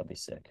 that'd be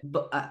sick.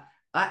 But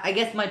I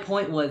guess my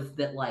point was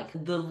that like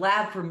the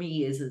lab for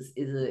me is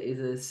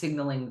a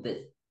signaling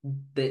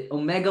that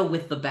Omega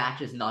with the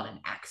Batch is not an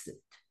accident.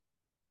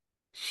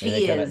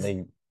 She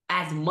is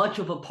as much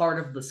of a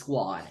part of the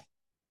squad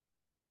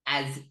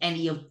as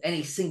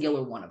any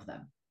singular one of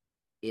them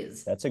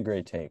is. That's a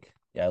great take.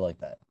 Yeah, I like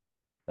that.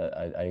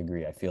 I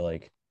agree. I feel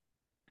like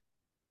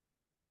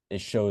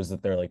it shows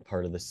that they're like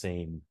part of the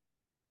same.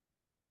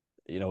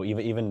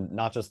 Even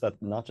not just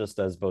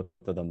as both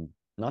of them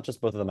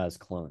as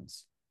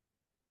clones,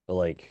 but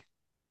like,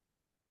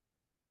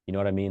 you know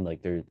what I mean?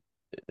 Like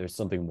there's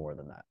something more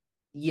than that.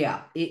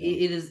 Yeah,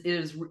 it is.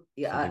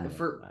 Yeah,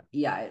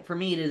 for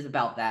me, it is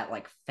about that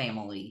like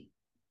family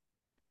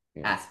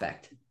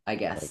aspect, I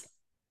guess.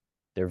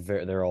 Like,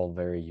 they're all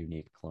very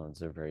unique clones.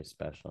 They're very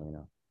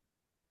special,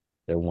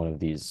 They're one of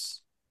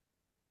these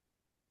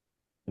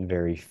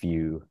very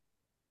few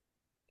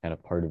kind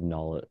of part of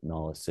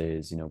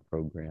Nalace's,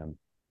 program.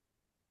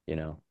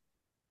 Yeah,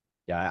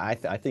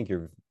 I think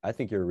you're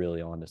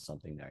really onto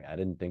something there. I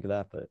didn't think of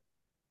that, but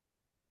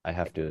I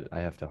have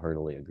to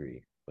heartily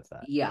agree with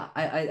that. Yeah,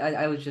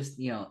 I was just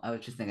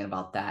thinking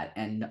about that.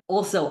 And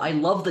also I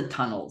love the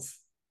tunnels.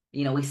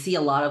 We see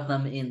a lot of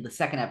them in the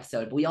second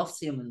episode, but we also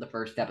see them in the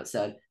first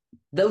episode.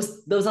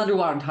 those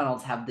underwater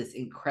tunnels have this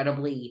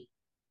incredibly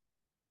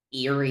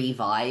eerie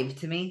vibe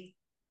to me.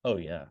 Oh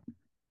yeah.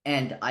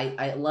 And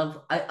I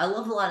love a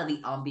lot of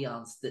the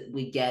ambiance that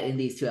we get in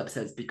these two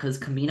episodes because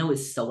Camino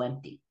is so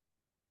empty.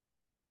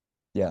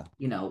 Yeah.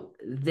 You know,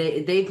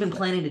 they've been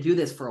planning to do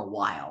this for a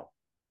while.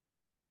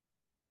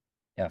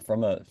 Yeah,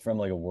 from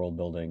like a world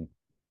building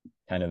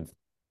kind of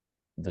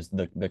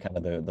the kind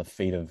of the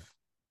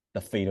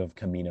fate of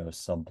Camino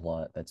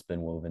subplot that's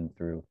been woven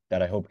through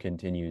that I hope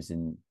continues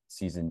in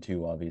season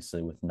 2,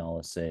 obviously with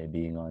Nala Se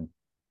being on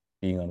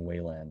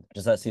Wayland.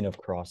 Just that scene of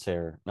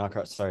Crosshair, not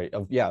cross, sorry,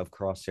 of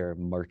Crosshair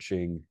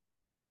marching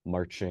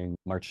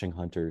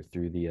Hunter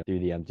through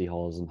the empty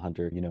halls, and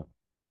Hunter,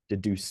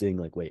 deducing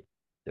like, wait,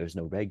 there's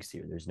no regs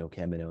here, there's no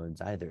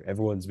Kaminoans either.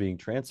 Everyone's being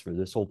transferred.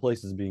 This whole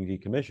place is being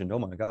decommissioned. Oh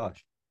my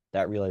gosh.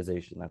 That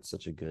realization, that's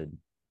such a good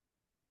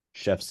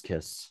chef's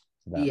kiss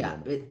to that Yeah,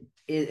 moment.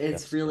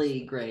 it's Chef's really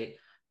kiss. great.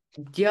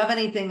 Do you have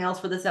anything else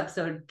for this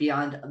episode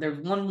beyond? There's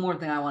one more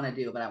thing I want to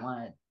do, but I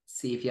want to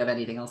see if you have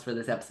anything else for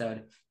this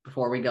episode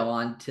before we go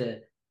on to,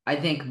 I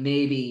think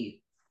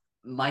maybe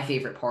my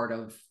favorite part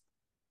of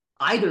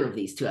either of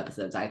these two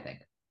episodes. I think.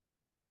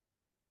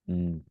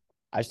 Mm.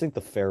 I just think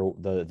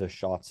the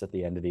shots at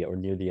the end of the or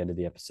near the end of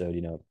the episode,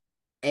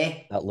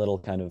 Eh, that little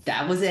kind of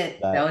that was it.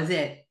 That that was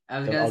it. I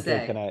was gonna okay,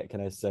 say.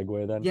 can I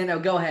segue then? Yeah, no,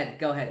 go ahead.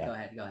 Go ahead. Yeah. Go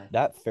ahead. Go ahead.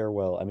 That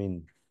farewell, I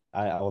mean,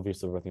 I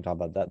obviously we're going to talk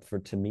about that. For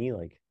to me,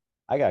 like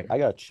I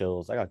got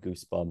chills, I got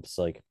goosebumps,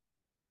 like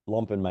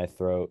lump in my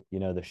throat,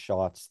 the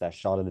shots, that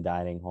shot of the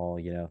dining hall,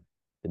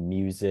 the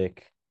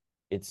music,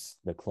 it's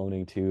the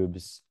cloning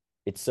tubes.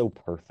 It's so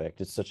perfect.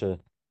 It's such a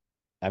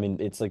I mean,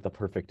 it's like the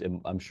perfect,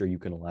 and I'm sure you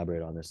can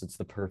elaborate on this. It's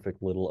the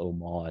perfect little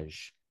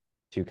homage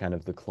to kind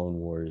of the Clone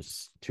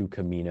Wars, to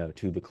Camino,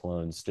 to the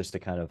clones, just to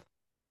kind of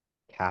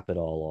cap it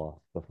all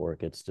off before it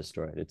gets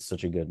destroyed. It's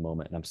such a good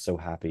moment, and I'm so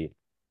happy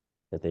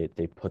that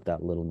they put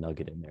that little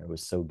nugget in there. It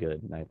was so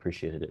good, and I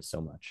appreciated it so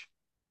much.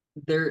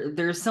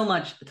 There's so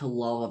much to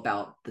love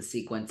about the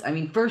sequence. I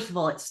mean, first of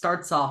all, it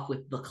starts off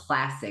with the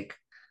classic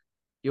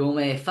 "You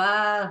may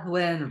fa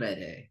when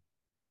ready,"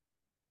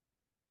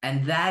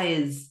 and that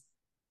is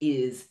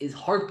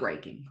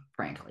heartbreaking.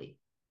 Frankly,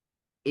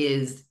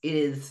 is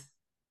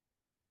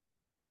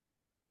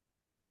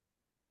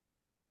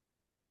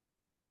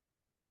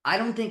I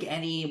don't think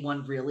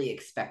anyone really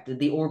expected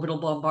the orbital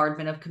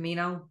bombardment of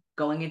Camino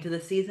going into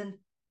the season,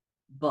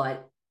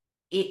 but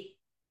it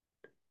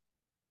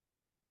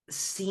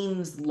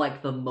seems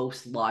like the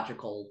most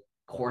logical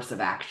course of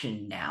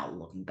action now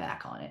looking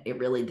back on it. It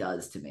really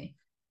does to me.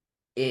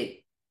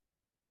 It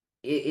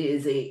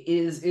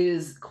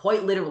is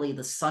quite literally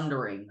the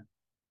sundering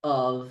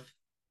of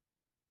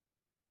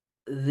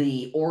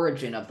the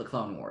origin of the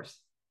Clone Wars.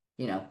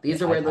 You know, Yeah,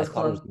 these are where I those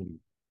thought it was clone going to be.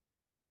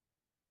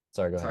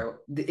 Sorry, go ahead. sorry,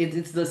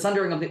 it's the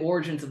sundering of the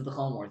origins of the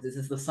Clone Wars. This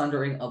is the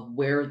sundering of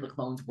where the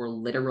clones were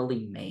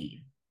literally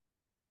made.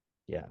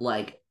 Yeah,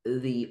 Like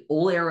the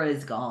old era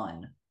is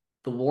gone,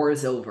 the war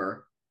is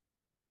over.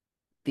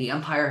 The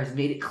Empire has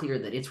made it clear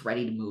that it's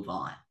ready to move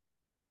on.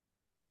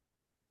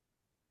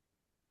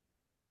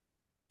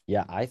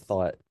 yeah.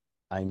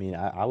 I mean,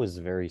 I was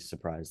very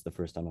surprised the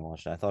first time I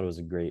watched it. I thought it was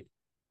a great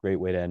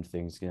way to end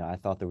things. I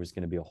thought there was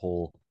going to be a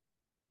whole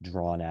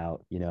drawn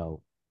out,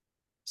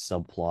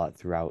 subplot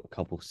throughout a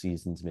couple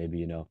seasons,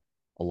 maybe,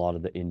 a lot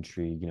of the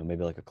intrigue,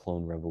 maybe like a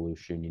clone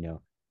revolution,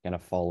 kind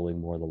of following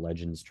more the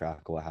legends track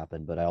of what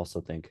happened. But I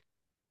also think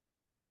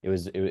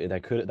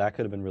that could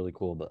have been really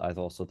cool. But I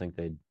also think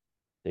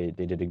they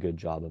did a good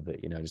job of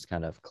it, just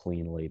kind of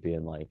cleanly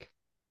being like,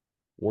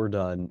 we're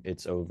done,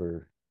 it's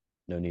over,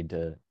 no need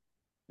to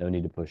no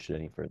need to push it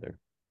any further.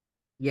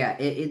 Yeah,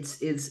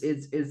 it's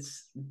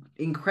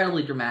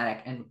incredibly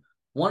dramatic, and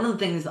one of the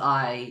things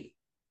I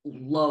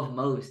love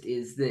most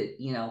is that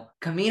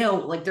Camino,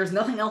 like there's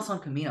nothing else on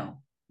Camino.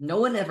 No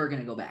one ever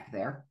gonna go back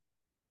there.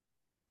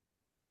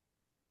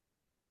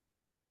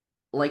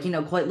 Like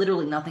quite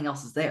literally nothing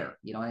else is there.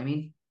 You know what I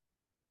mean?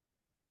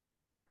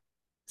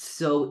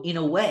 So in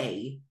a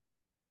way,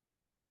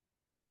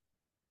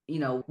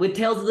 with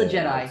Tales of the No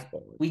Jedi,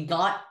 spoilers. we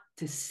got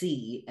to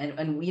see,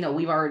 and we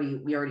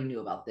already knew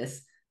about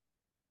this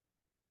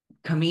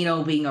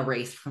Camino being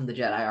erased from the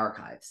Jedi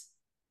archives.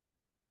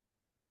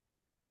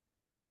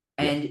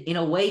 Yeah. And in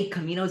a way,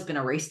 Camino's been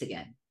erased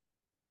again.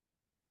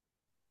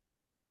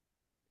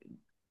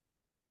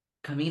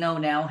 Camino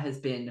now has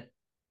been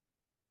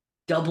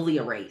doubly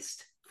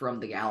erased from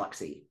the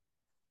galaxy.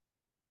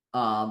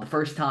 The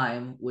first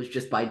time was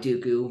just by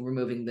Dooku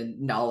removing the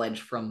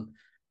knowledge from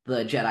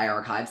the Jedi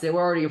archives. They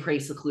were already a pretty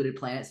secluded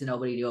planet, so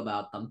nobody knew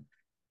about them.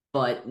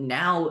 But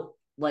now,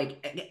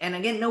 like, and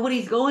again,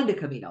 nobody's going to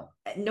Camino.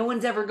 No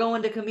one's ever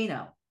going to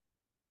Camino.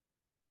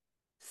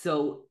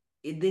 So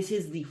this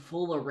is the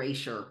full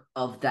erasure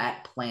of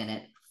that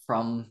planet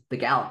from the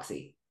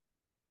galaxy.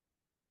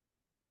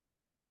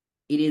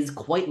 It is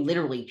quite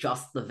literally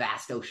just the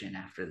vast ocean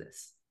after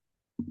this.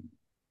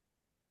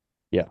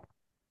 Yeah.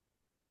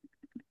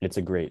 It's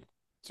a great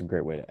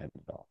way to end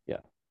it all. Yeah.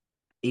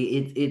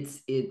 It's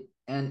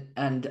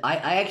And I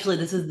actually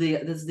this is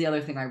the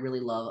other thing I really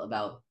love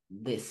about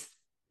this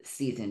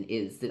season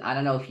is that I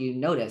don't know if you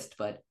noticed,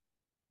 but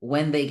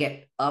when they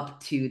get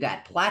up to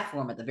that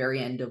platform at the very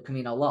end of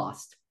Camino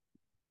Lost,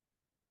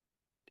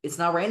 it's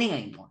not raining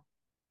anymore.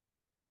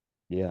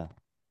 Yeah.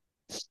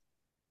 The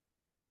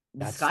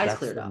That's sky's that's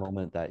cleared the up.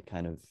 moment that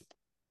kind of,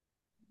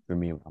 for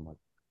me, I'm like,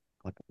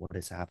 what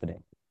is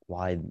happening?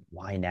 Why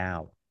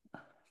now?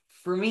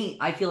 For me,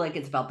 I feel like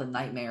it's about the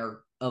nightmare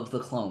of the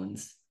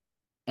clones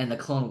and the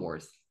Clone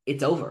Wars.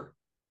 It's over.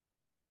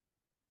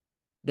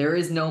 There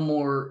is no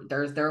more.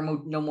 There are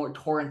no more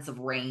torrents of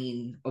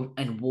rain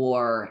and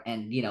war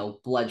and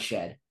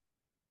bloodshed.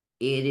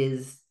 It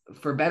is,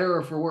 for better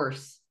or for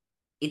worse,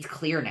 it's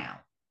clear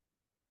now.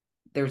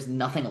 There's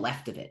nothing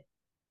left of it.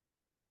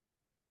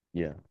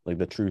 Yeah, like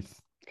the truth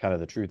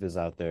is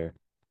out there.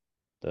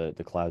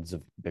 The clouds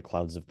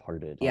have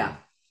parted. Yeah,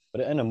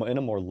 But in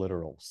a more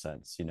literal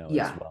sense, as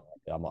yeah, well.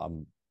 I'm always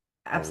like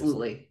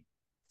absolutely.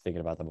 thinking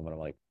about the moment. I'm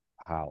like,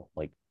 how?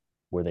 Like,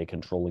 were they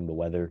controlling the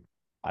weather?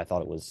 I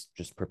thought it was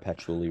just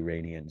perpetually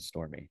rainy and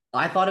stormy.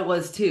 I thought it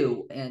was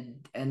too,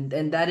 and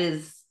that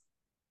is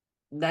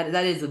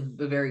a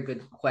very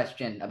good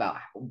question about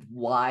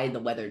why the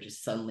weather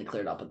just suddenly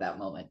cleared up at that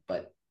moment.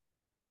 But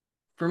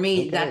for I me,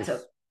 think it that's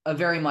is. a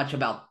very much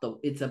about the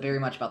it's a very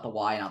much about the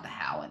why, not the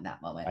how in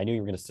that moment. I knew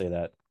you were gonna say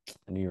that.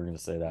 I knew you were gonna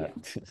say Yeah,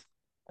 that.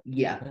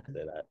 yeah.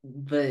 Say that.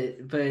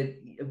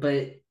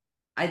 But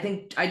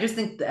I just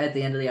think that at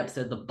the end of the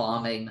episode, the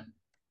bombing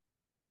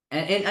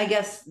and I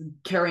guess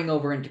carrying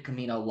over into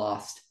Camino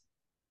Lost,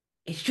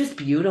 it's just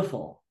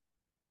beautiful.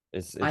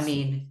 It's I it's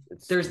mean,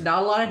 it's there's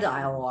not a lot of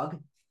incredible.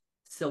 dialogue,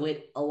 so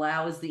it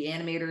allows the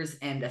animators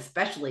and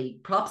especially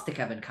props to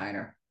Kevin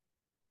Kiner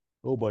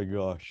Oh my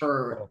gosh.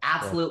 for Props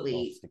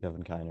absolutely to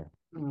Kevin Kiner.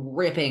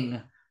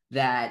 ripping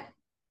that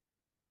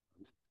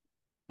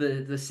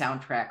the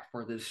soundtrack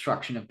for the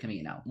destruction of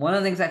Camino. One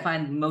of the things I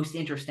find most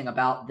interesting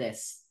about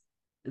this,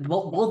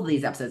 both of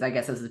these episodes, I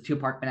guess, as the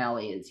two-part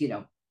finale, is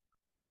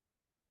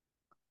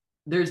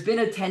there's been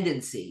a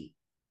tendency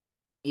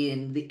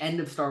in the end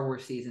of Star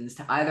Wars seasons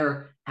to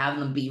either have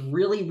them be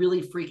really,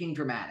 really freaking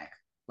dramatic,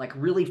 like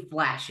really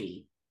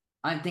flashy.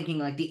 I'm thinking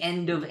like the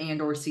end of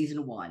Andor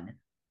season 1,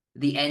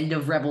 the end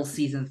of Rebels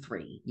season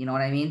 3. You know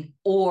what I mean?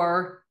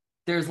 Or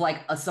there's like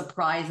a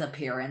surprise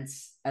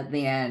appearance at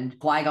the end,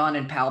 Qui-Gon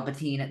and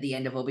Palpatine at the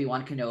end of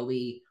Obi-Wan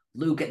Kenobi,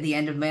 Luke at the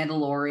end of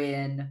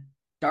Mandalorian,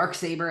 Dark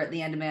Saber at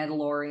the end of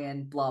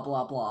Mandalorian, blah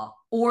blah blah.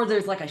 Or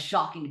there's like a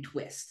shocking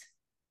twist,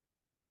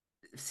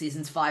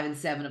 seasons 5 and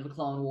 7 of the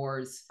Clone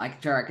Wars. I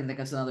can think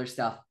of some other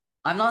stuff.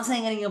 I'm not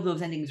saying any of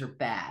those endings are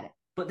bad,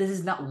 but this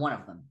is not one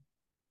of them.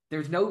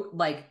 There's no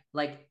like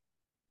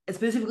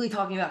specifically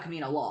talking about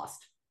Camino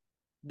Lost.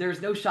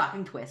 There's no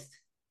shocking twist.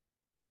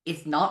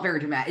 It's not very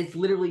dramatic. It's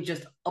literally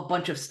just a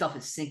bunch of stuff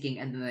is sinking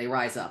and then they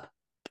rise up.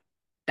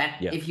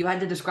 That Yeah. if you had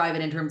to describe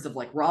it in terms of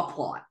like raw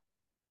plot,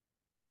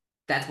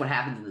 that's what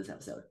happens in this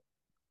episode.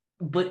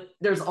 But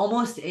there's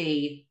almost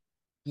a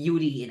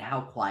beauty in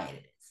how quiet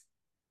it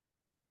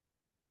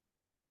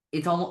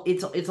is.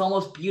 It's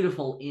almost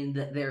beautiful in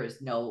that there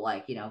is no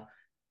I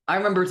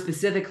remember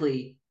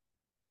specifically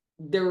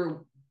there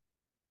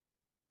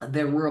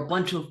were a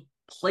bunch of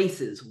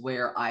places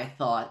where I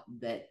thought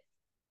that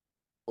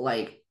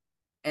like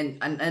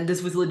and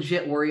this was a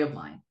legit worry of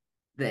mine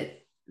that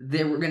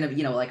they were gonna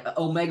like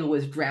Omega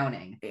was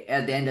drowning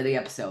at the end of the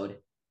episode,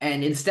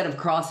 and instead of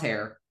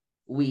Crosshair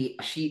we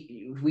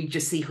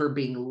just see her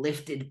being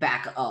lifted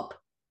back up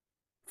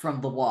from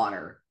the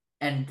water,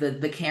 and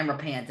the camera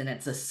pans and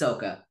it's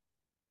Ahsoka.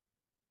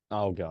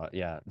 Oh God,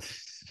 yeah.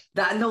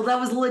 That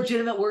was a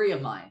legitimate worry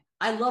of mine.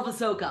 I love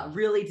Ahsoka,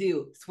 really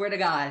do. Swear to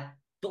God.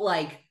 But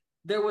like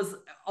there was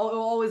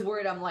always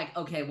worried. I'm like,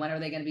 okay, when are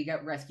they going to be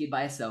rescued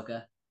by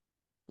Ahsoka?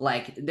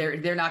 Like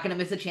they're not going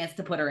to miss a chance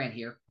to put her in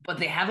here, but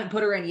they haven't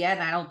put her in yet,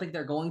 and I don't think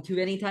they're going to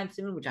anytime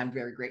soon, which I'm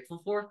very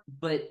grateful for.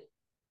 But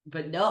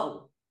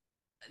no,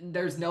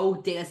 there's no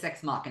Deus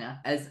Ex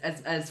Machina.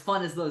 As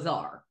fun as those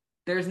are,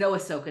 there's no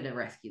Ahsoka to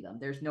rescue them.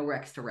 There's no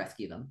Rex to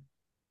rescue them.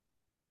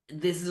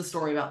 This is a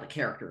story about the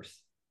characters,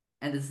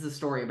 and this is a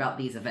story about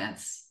these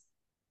events,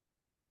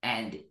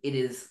 and it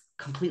is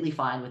completely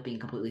fine with being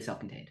completely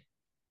self-contained.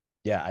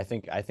 Yeah, I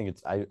think I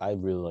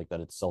really like that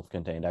it's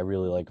self-contained. I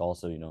really like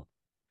also,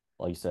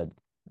 like you said,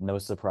 no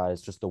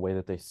surprise, just the way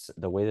that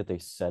they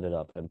set it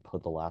up and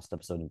put the last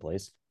episode in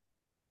place.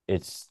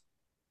 It's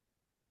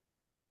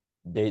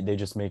they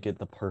just make it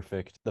the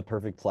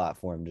perfect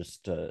platform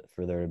just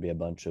for there to be a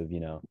bunch of,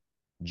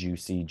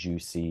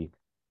 juicy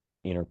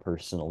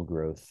interpersonal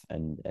growth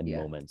and Yeah,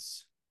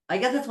 moments. I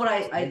guess that's what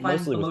I find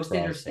Mostly the with most Crosshair.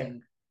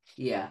 interesting.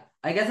 Yeah,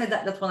 I guess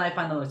that's what I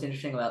find the most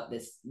interesting about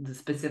this,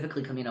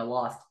 specifically Camino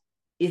Lost,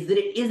 is that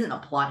it isn't a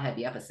plot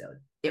heavy episode.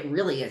 It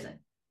really isn't.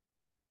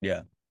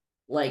 Yeah.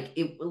 Like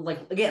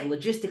again,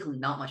 logistically,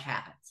 not much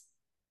happens,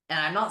 and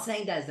I'm not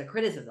saying that as a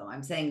criticism.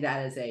 I'm saying that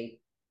as a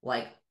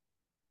like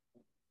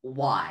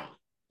why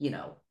you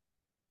know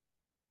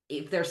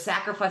if they're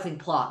sacrificing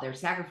plot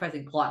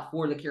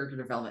for the character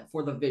development,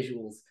 for the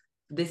visuals.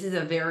 This is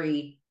a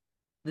very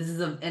this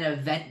is an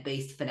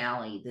event-based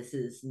finale. This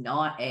is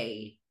not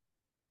a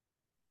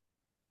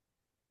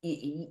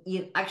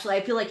actually,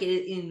 I feel like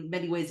in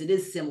many ways it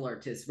is similar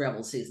to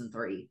Rebels season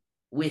 3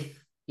 with,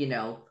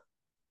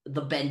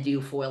 the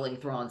Bendu foiling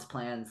Thrawn's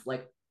plans.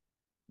 Like,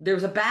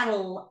 there's a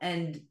battle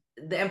and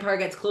the Empire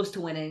gets close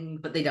to winning,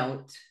 but they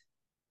don't.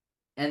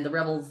 And the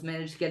Rebels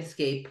manage to get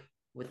escape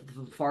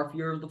with far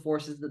fewer of the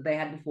forces that they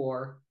had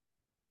before.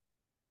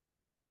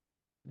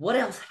 What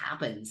else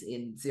happens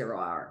in Zero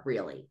Hour,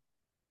 really?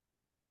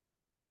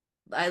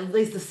 At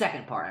least the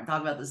second part. I'm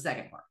talking about the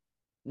second part.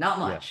 Not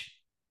much. Yeah.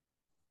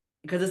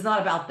 Because it's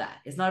not about that.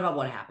 It's not about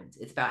what happens.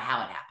 It's about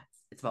how it happens.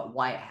 It's about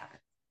why it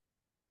happens.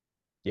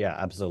 Yeah,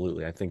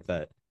 absolutely. I think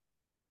that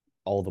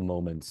all the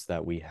moments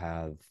that we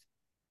have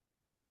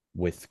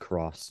with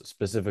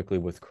specifically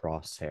with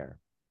Crosshair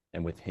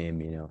and with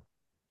him,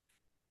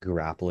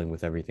 grappling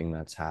with everything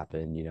that's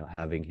happened,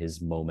 having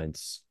his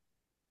moments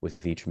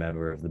with each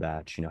member of the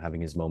batch,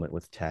 having his moment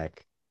with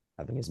Tech,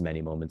 having his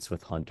many moments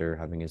with Hunter,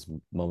 having his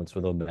moments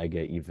with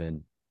Omega,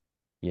 even,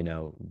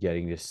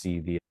 getting to see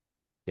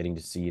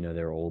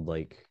their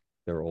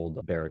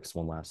old barracks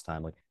one last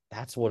time. Like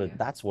that's what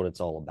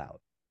it's all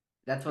about.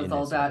 That's what it's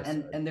all about.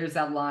 And there's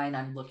that line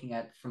I'm looking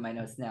at from my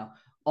notes now.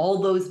 All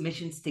those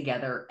missions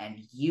together and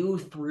you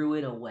threw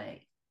it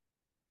away.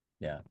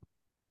 Yeah.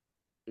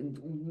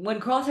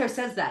 When Crosshair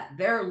says that,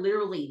 they're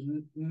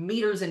literally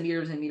meters and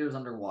meters and meters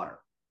underwater.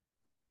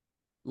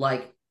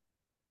 Like,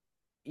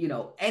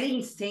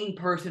 any sane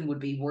person would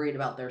be worried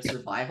about their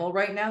survival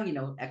right now.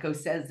 Echo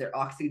says their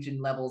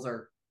oxygen levels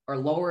are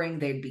lowering.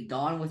 They'd be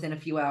gone within a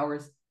few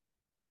hours.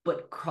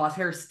 But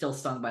Crosshair is still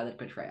stung by the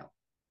betrayal.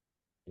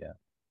 Yeah.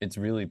 It's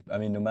really,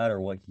 no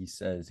matter what he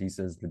says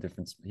the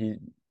difference.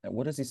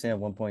 What does he say at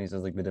one point? He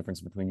says, like, the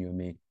difference between you and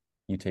me,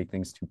 you take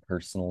things too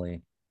personally.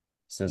 He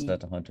says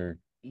that to Hunter.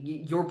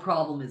 Your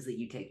problem is that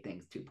you take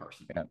things too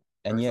personally. Yeah.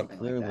 And yet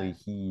clearly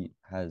he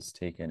has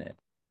taken it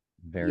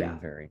very,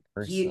 very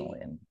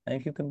personally. And I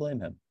think you can blame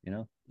him,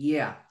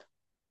 Yeah.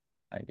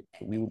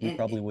 We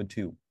probably would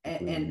too.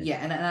 But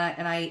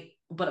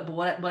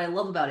what I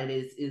love about it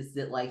is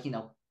that,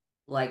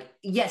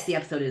 yes, the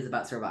episode is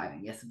about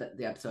surviving. Yes,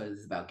 the episode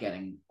is about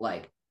getting,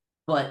 but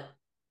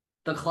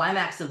the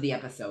climax of the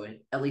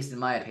episode, at least in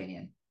my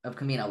opinion, of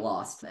Kamino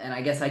Lost, and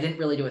I guess I didn't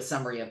really do a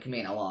summary of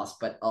Kamino Lost,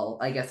 but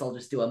I guess I'll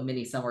just do a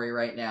mini summary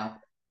right now.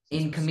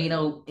 In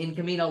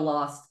Kamino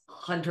Lost,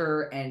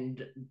 Hunter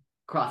and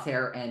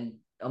Crosshair and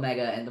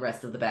Omega and the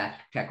rest of the batch,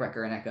 Tech,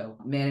 Wrecker, and Echo,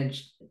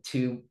 managed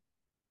to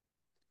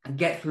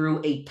get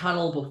through a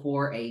tunnel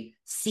before a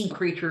sea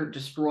creature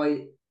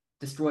destroys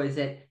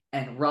it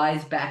and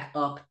rise back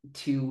up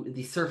to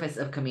the surface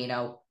of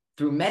Kamino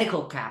through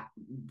medical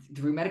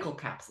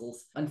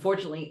capsules.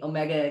 Unfortunately,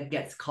 Omega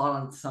gets caught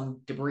on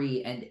some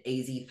debris, and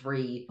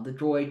AZ3, the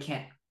droid,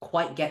 can't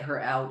quite get her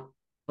out,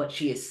 but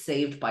she is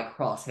saved by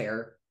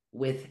Crosshair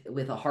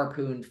with a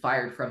harpoon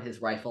fired from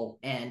his rifle.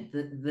 And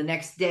the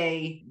next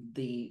day,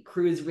 the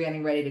crew is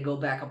getting ready to go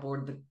back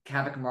aboard the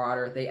Havoc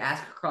Marauder. They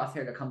ask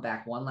Crosshair to come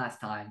back one last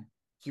time.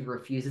 He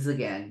refuses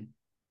again,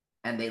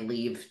 and they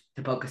leave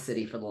Tipoca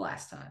City for the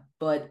last time.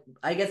 But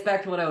I guess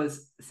back to what I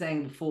was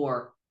saying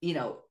before,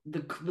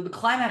 the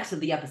climax of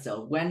the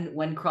episode,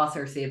 when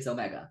Crosshair saves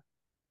Omega,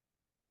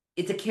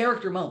 it's a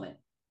character moment.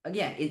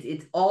 Again,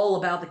 it's all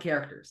about the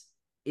characters.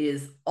 It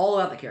is all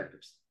about the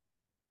characters.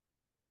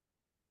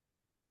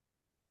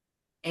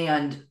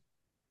 And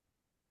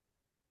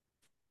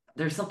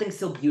there's something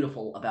so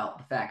beautiful about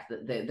the fact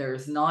that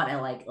there's not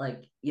a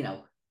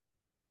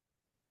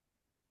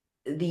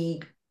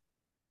the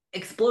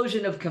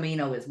explosion of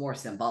Kamino is more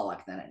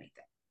symbolic than anything.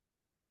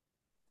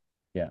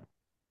 Yeah.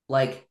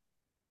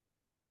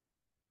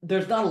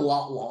 There's not a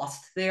lot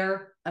lost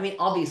there.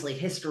 Obviously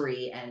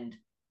history and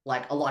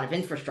a lot of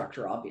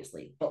infrastructure,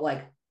 obviously, but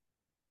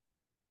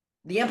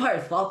the Empire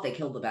thought they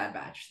killed the Bad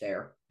Batch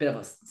there. Bit of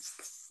a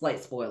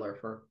slight spoiler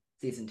for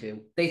season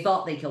 2. They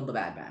thought they killed the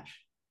Bad Batch,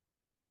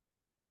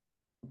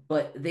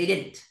 but they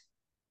didn't.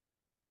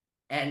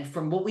 And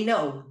from what we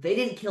know, they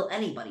didn't kill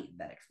anybody in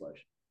that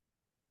explosion.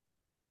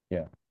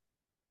 Yeah.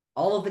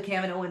 All of the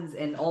Kaminoans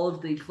and all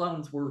of the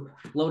clones were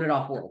loaded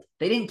off world.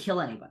 They didn't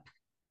kill anybody.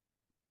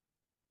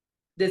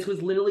 This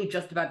was literally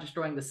just about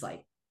destroying the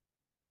site.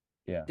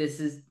 Yeah. This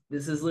is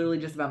literally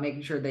just about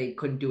making sure they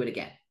couldn't do it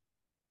again.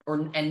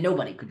 And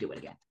nobody could do it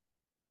again.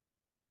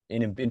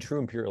 In true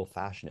Imperial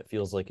fashion, it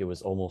feels like it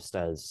was almost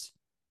as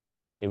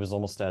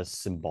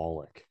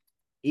symbolic.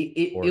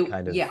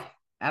 Yeah,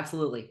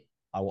 absolutely.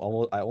 I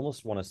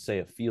almost want to say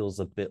it feels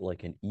a bit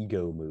like an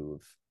ego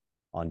move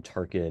on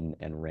Tarkin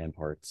and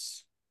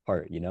Rampart's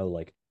part.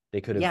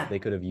 They could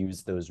have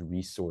used those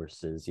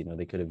resources.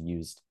 They could have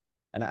used,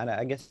 and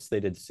I guess they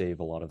did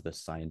save a lot of the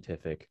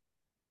scientific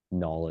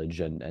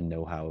knowledge and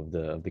know-how of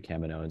the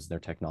Kaminoans and their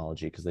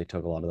technology, because they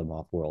took a lot of them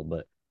off world.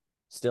 But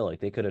still,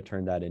 they could have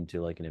turned that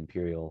into an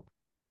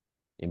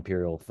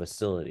imperial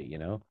facility.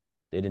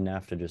 They didn't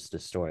have to just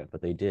destroy it,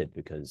 but they did,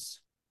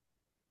 because,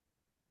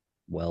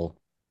 well,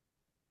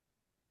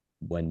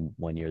 when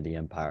you're the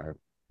Empire,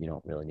 you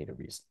don't really need a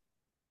reason.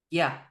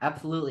 Yeah,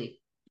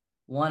 absolutely.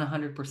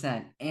 100%. But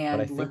I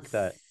And think let's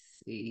that,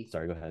 see.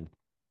 sorry, go ahead.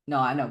 No,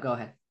 I know. Go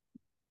ahead.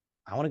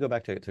 I want to go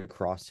back to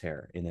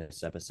Crosshair in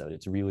this episode.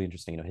 It's really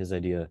interesting. His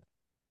idea,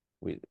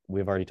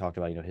 we've already talked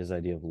about, his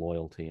idea of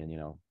loyalty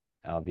and,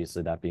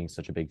 obviously that being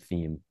such a big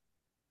theme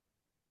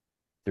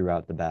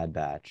throughout the Bad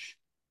Batch.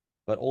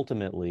 But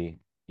ultimately,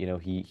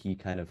 he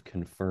kind of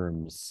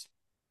confirms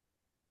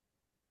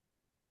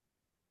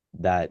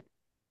that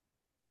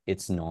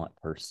it's not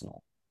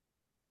personal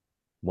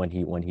when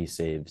he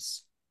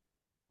saves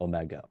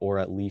Omega, or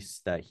at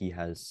least that he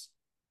has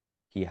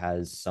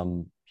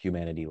some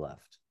humanity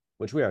left,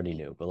 which we already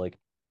knew, but like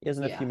he has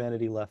enough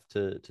humanity left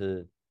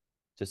to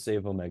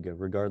save Omega,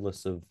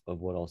 regardless of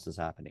what else is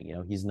happening.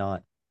 He's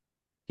not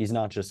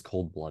just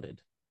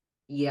cold-blooded.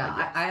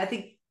 Yeah, I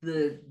think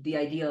the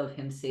idea of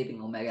him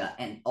saving Omega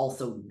and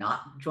also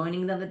not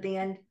joining them at the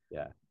end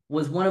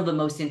was one of the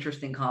most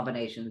interesting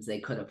combinations they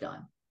could have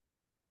done.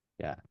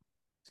 Yeah.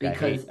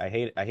 Because I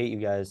hate you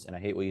guys and I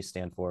hate what you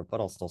stand for,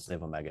 but I'll still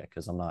save Omega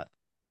because I'm not.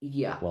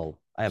 Yeah. Well,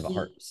 I have a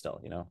heart still,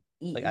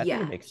 Like I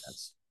think it makes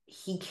sense.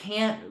 He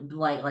can't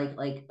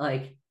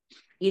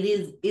it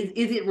is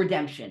it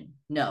redemption?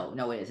 No,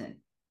 it isn't.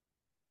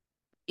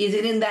 Is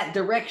it in that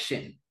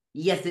direction?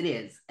 Yes, it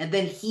is. And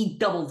then he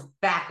doubles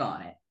back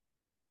on it.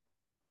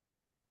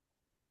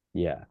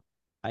 Yeah.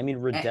 I mean,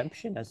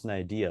 redemption as an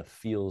idea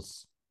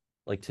feels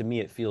like, to me,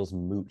 it feels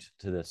moot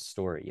to this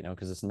story,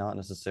 because it's not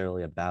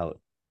necessarily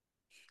about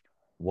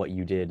what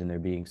you did and there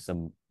being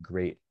some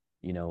great,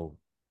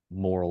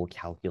 moral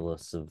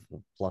calculus of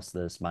plus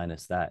this,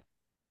 minus that.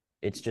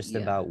 It's just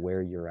about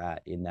where you're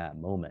at in that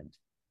moment.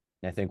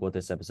 And I think what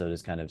this episode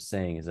is kind of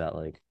saying is that,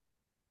 like,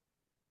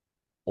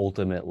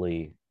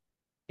 ultimately,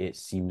 it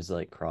seems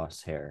like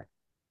Crosshair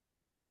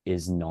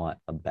is not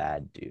a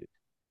bad dude.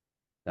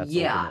 That's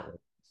ultimately what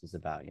this is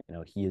about.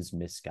 He is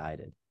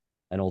misguided.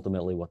 And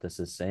ultimately, what this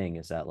is saying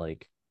is that,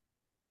 like,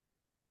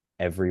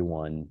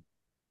 everyone,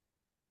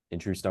 in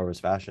true Star Wars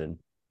fashion,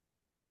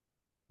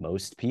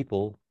 most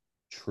people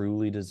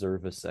truly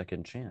deserve a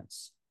second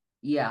chance.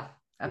 Yeah,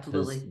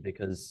 absolutely.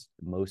 Because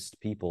most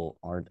people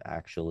aren't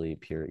actually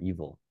pure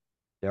evil.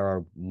 There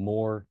are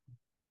more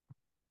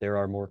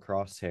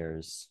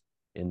Crosshairs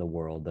in the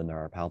world than there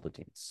are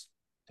Palpatines,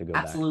 to go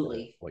back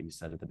to what you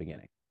said at the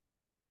beginning.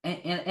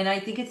 And I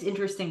think it's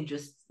interesting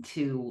just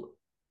to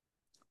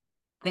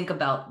think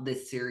about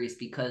this series,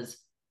 because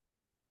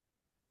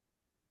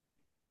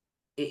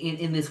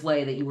in this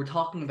way that you were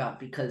talking about,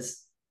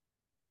 because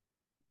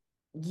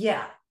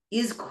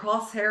is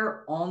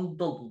Crosshair on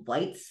the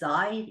light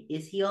side?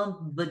 Is he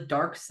on the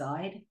dark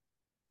side?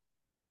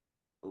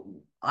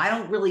 I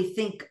don't really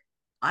think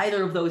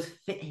either of those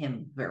fit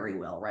him very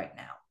well right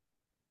now.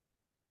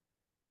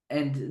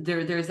 And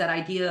there's that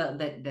idea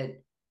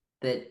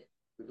that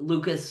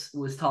Lucas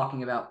was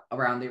talking about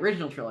around the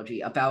original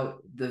trilogy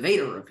about the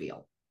Vader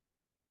reveal,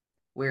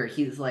 where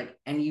he's like,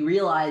 and you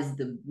realize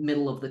the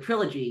middle of the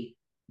trilogy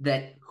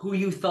that who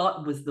you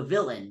thought was the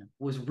villain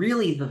was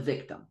really the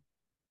victim.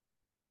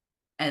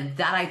 And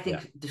that, I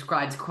think,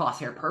 describes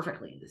Crosshair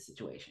perfectly in this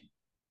situation.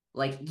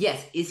 Like,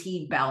 yes, is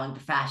he bowing to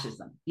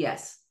fascism?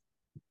 Yes.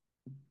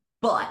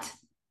 But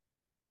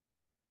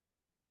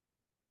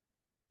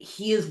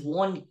he is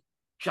one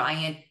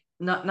giant,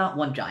 not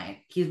one giant,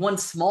 he's one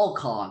small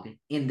cog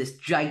in this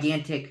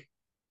gigantic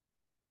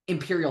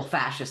imperial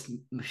fascist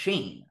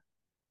machine.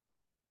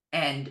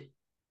 And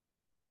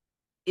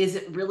is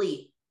it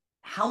really,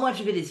 how much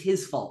of it is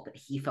his fault that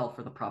he fell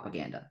for the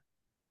propaganda?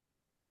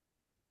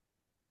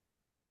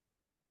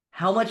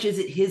 How much is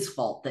it his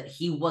fault that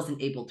he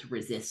wasn't able to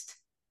resist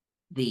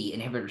the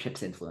inhibitor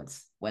chip's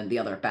influence when the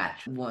other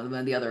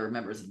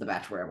members of the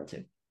batch were able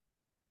to?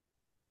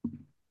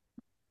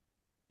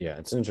 Yeah,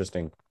 it's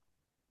interesting.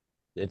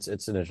 It's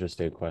an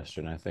interesting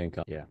question. I think,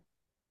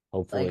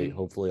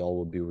 hopefully all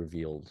will be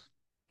revealed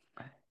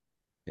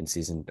in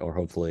season, or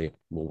hopefully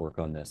we'll work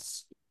on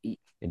this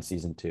in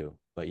season 2.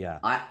 But yeah,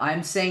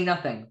 I'm saying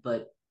nothing,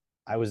 but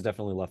I was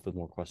definitely left with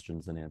more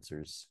questions than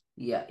answers.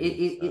 Yeah,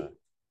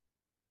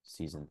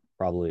 season,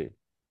 probably,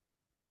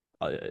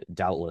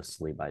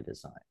 doubtlessly by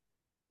design.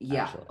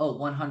 Yeah. Actually. Oh,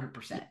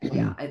 100%.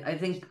 Yeah, I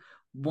think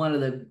one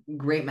of the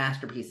great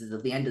masterpieces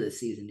of the end of the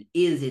season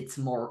is its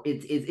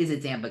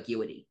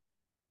ambiguity.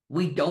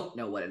 We don't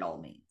know what it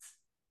all means.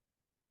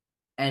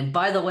 And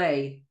by the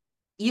way,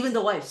 even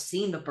though I've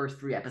seen the first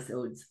 3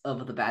 episodes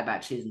of The Bad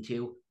Batch season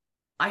 2,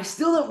 I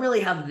still don't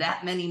really have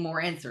that many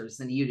more answers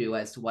than you do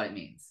as to what it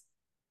means.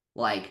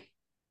 We're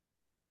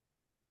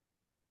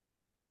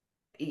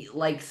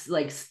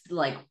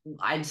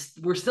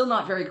still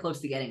not very close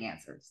to getting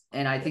answers,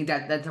 and I think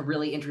that's a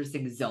really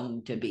interesting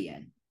zone to be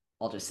in.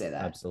 I'll just say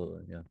that.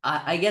 Absolutely, yeah.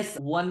 I guess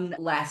one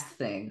last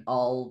thing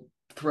I'll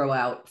throw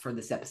out for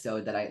this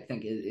episode that I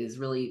think is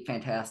really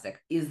fantastic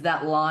is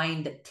that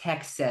line that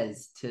Tech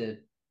says to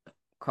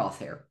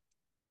Crosshair.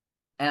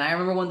 And I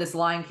remember when this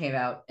line came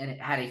out, and it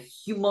had a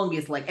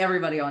humongous, like,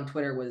 everybody on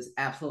Twitter was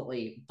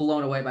absolutely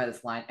blown away by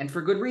this line, and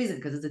for good reason,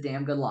 because it's a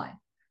damn good line.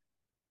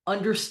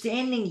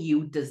 Understanding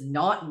you does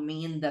not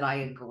mean that I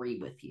agree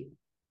with you.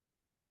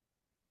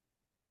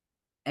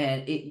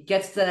 And it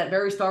gets to that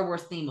very Star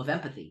Wars theme of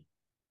empathy,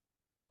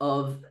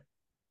 of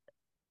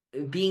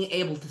being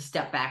able to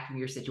step back from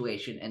your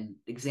situation and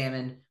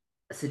examine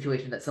a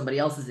situation that somebody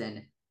else is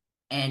in,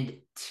 and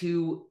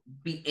to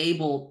be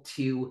able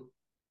to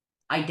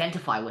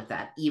identify with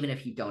that, even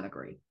if you don't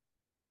agree.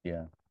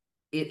 Yeah.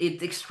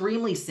 It's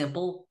extremely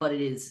simple, but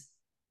it is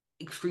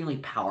extremely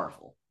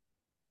powerful.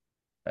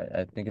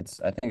 I think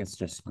it's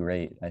just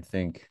great. I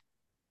think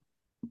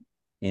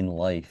in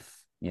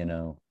life,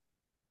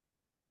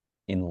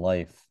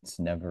 it's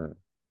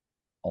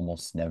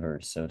almost never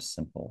so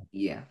simple.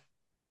 Yeah.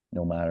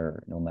 No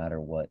matter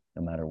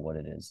what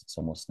it is, it's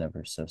almost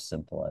never so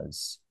simple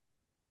as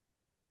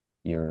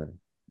you're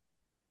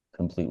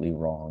completely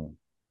wrong.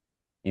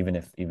 Even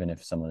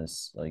if someone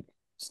is like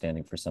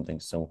standing for something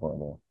so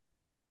horrible,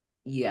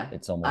 Yeah.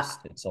 it's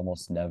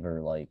almost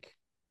never like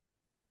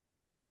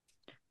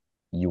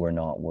you are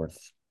not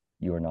worth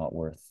you are not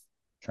worth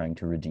trying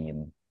to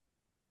redeem,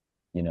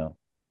 you know,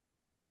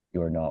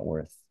 you are not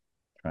worth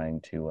try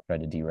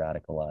to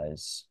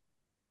de-radicalize,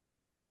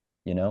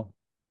 you know?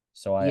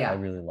 So I Yeah.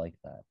 really like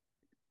that.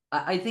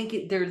 I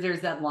think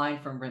there's that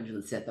line from Revenge of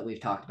the Sith that we've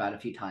talked about a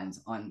few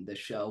times on the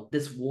show.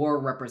 This war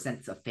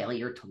represents a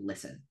failure to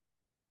listen.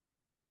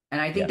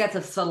 And I think Yeah. that's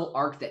a subtle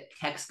arc that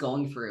Tech's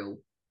going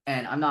through.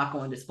 And I'm not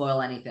going to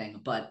spoil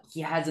anything, but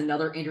he has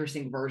another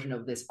interesting version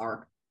of this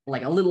arc,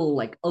 like a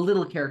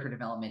little character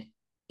development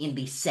in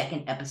the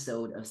second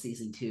episode of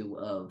season 2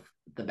 of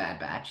The Bad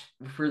Batch.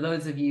 For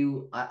those of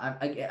you,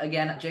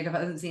 again, Jacob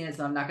hasn't seen it,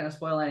 so I'm not going to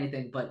spoil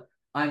anything, but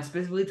I'm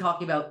specifically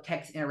talking about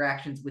Tech's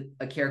interactions with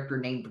a character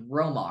named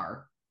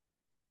Romar.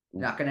 I'm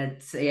not going to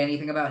say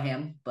anything about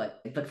him,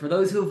 but for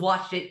those who have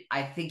watched it,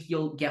 I think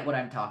you'll get what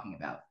I'm talking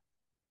about.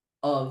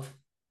 Of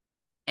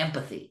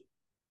empathy.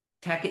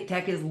 Tech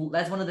is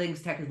that's one of the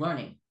things Tech is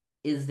learning,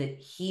 is that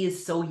he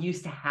is so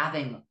used to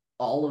having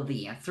all of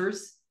the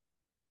answers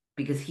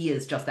because he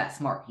is just that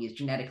smart. He is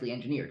genetically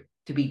engineered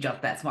to be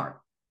just that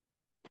smart.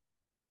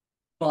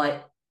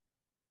 But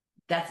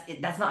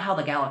that's not how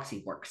the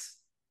galaxy works.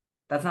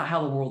 That's not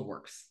how the world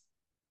works.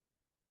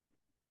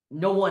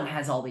 No one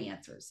has all the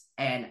answers,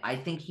 and I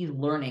think he's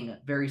learning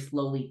very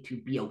slowly to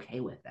be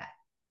okay with that.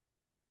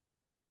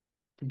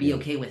 To be Yeah.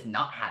 okay with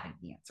not having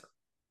the answer.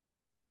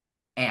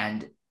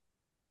 And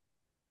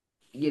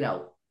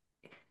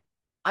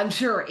I'm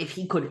sure if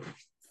he could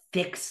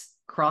fix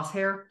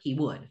Crosshair, he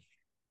would.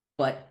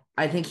 But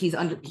I think he's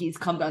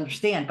come to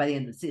understand by the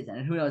end of the season.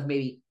 And who knows,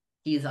 maybe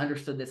he's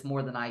understood this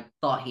more than I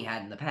thought he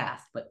had in the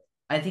past. But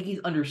I think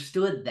he's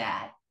understood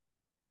that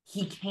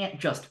he can't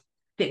just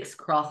fix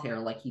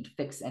Crosshair like he'd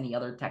fix any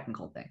other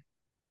technical thing.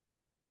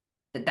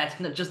 That's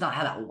just not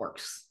how that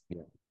works.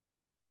 Yeah.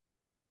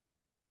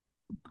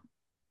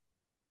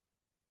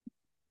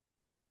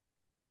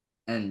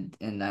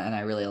 And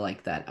I really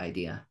like that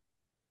idea.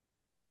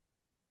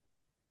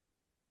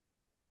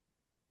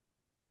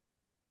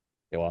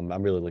 Yeah, well,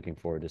 I'm really looking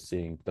forward to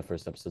seeing the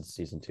first episode of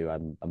season 2.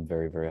 I'm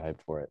very, very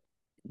hyped for it.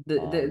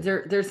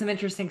 There's some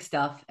interesting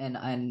stuff, and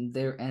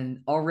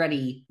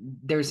already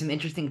there's some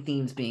interesting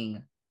themes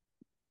being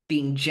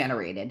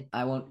generated.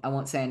 I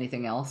won't say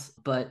anything else,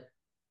 but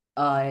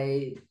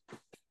I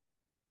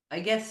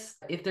guess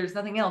if there's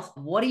nothing else,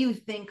 what do you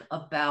think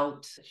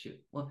about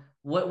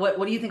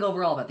what do you think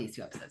overall about these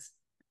 2 episodes?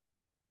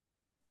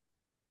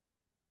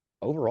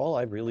 Overall,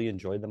 I really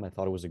enjoyed them. I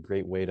thought it was a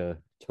great way to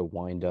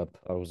wind up.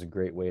 It was a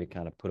great way to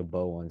kind of put a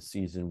bow on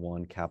season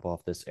 1, cap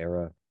off this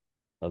era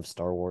of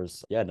Star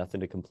Wars. Yeah,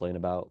 nothing to complain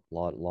about.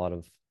 Lot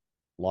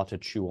to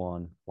chew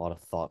on, a lot of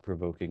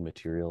thought-provoking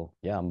material.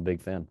 Yeah, I'm a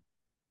big fan.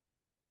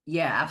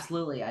 Yeah,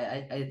 absolutely.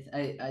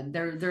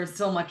 There's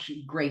so much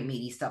great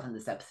meaty stuff in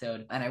this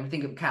episode, and I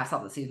think it caps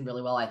off the season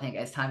really well. I think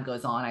as time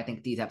goes on, I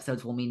think these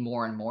episodes will mean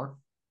more and more.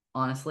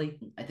 Honestly,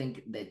 I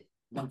think that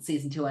once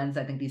season 2 ends,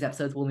 I think these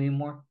episodes will mean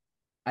more.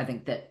 I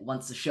think that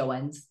once the show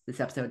ends, this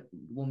episode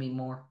will mean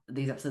more.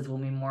 These episodes will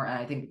mean more, and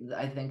I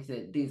think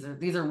that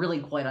these are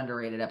really quite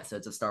underrated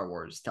episodes of Star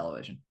Wars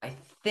television. I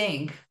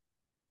think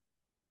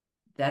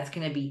that's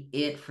going to be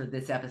it for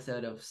this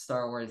episode of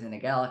Star Wars in a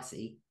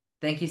Galaxy.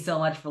 Thank you so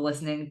much for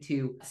listening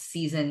to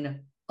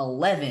season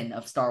 11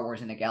 of Star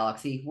Wars in a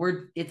Galaxy.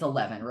 It's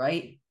 11,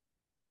 right?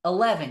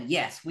 11.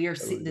 Yes,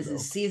 this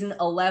is season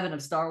 11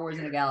 of Star Wars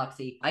in a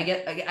Galaxy. I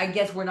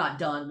guess we're not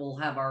done. We'll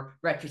have our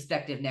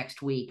retrospective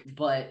next week,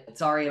 but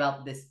sorry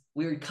about this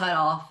weird cut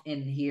off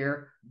in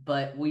here,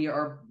 but we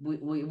are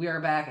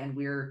back, and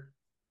we're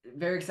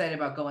very excited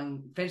about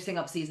finishing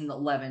up season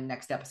 11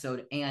 next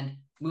episode and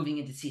moving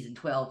into season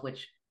 12,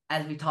 which,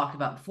 as we talked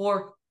about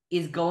before,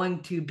 is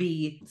going to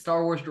be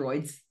Star Wars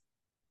droids.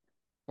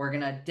 We're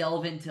going to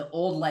delve into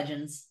old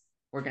legends.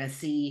 We're going to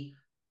see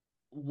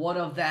what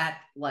of the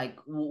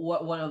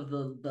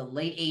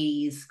late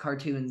 80s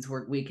cartoons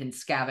we can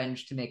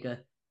scavenge to make a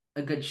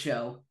good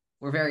show.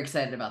 We're very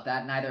excited about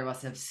that. Neither of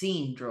us have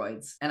seen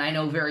droids, and I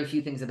know very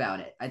few things about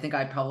it. I think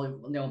I probably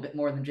know a bit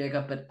more than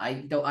Jacob, but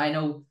I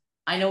know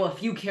a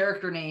few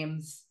character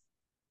names,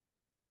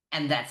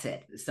 and that's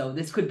it. So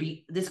this could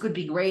be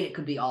great. It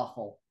could be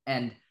awful,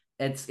 and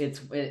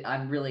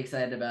I'm really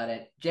excited about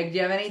it. Jake, do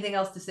you have anything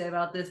else to say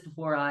about this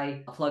before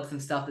I plug some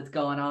stuff that's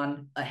going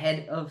on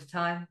ahead of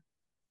time?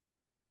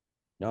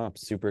 No, I'm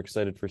super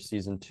excited for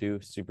season 2.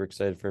 Super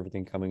excited for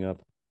everything coming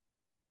up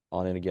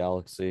on In a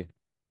Galaxy.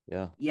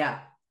 Yeah. Yeah,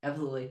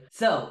 absolutely.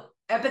 So,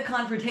 epic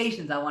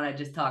confrontations, I want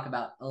to just talk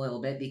about a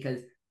little bit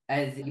because,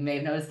 as you may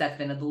have noticed, that's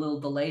been a little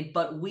delayed,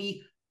 but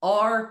we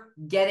are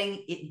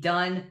getting it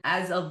done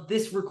as of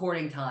this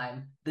recording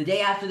time. The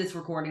day after this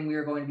recording, we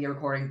are going to be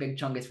recording Big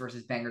Chungus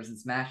versus Bangers and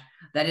Smash.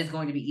 That is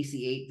going to be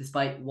EC8,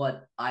 despite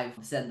what I've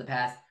said in the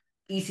past.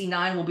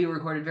 EC9 will be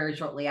recorded very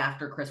shortly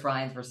after Chris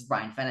Ryans versus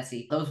Brian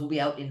Fennessy. Those will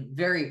be out in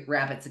very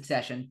rapid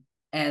succession.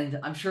 And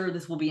I'm sure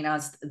this will be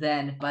announced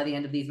then by the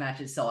end of these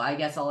matches. So I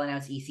guess I'll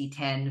announce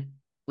EC10,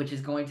 which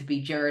is going to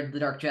be Jared the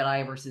Dark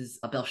Jedi versus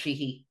Bill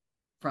Sheehy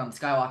from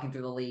Skywalking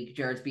Through the League.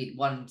 Jared's beat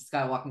one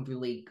Skywalking Through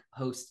the League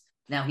host.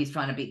 Now he's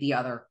trying to beat the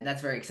other.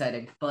 That's very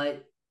exciting.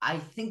 But I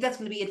think that's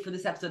going to be it for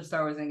this episode of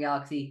Star Wars in the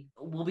Galaxy.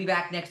 We'll be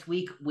back next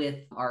week with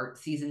our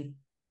season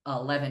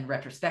 11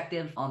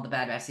 retrospective on the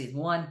Bad Batch Season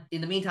 1.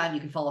 In the meantime,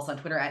 you can follow us on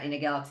Twitter at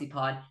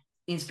InAGalaxyPod,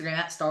 Instagram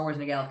at Star Wars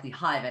in a Galaxy,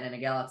 Hive at In a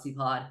Galaxy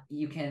Pod.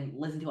 You can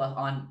listen to us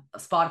on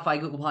Spotify,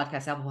 Google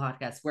Podcasts, Apple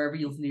Podcasts, wherever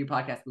you listen to your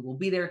podcast. We will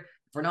be there.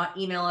 If we're not,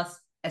 email us,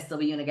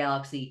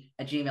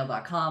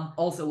 swinagalaxy@gmail.com.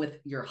 Also with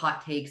your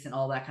hot takes and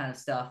all that kind of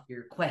stuff,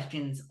 your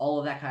questions, all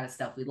of that kind of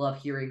stuff. We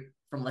love hearing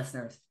from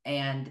listeners.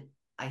 And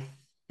I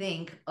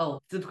think,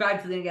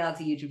 subscribe to the In a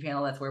Galaxy YouTube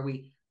channel. That's where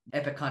we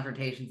epic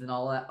confrontations and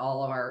all of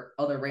our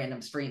other random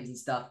streams and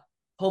stuff.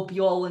 Hope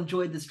you all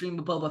enjoyed the stream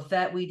of Boba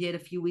Fett we did a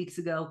few weeks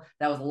ago.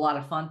 That was a lot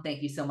of fun.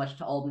 Thank you so much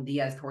to Alden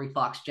Diaz, Tori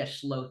Fox,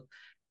 Jess Schloth,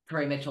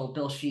 Trey Mitchell,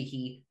 Bill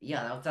Sheehy.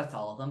 Yeah, that's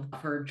all of them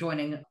for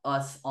joining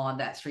us on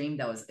that stream.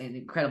 That was an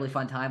incredibly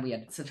fun time. We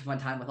had such a fun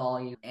time with all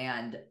of you.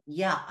 And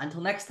yeah,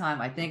 until next time,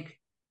 I think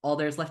all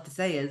there's left to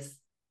say is,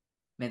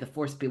 may the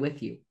Force be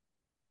with you.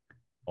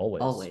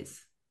 Always.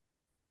 Always.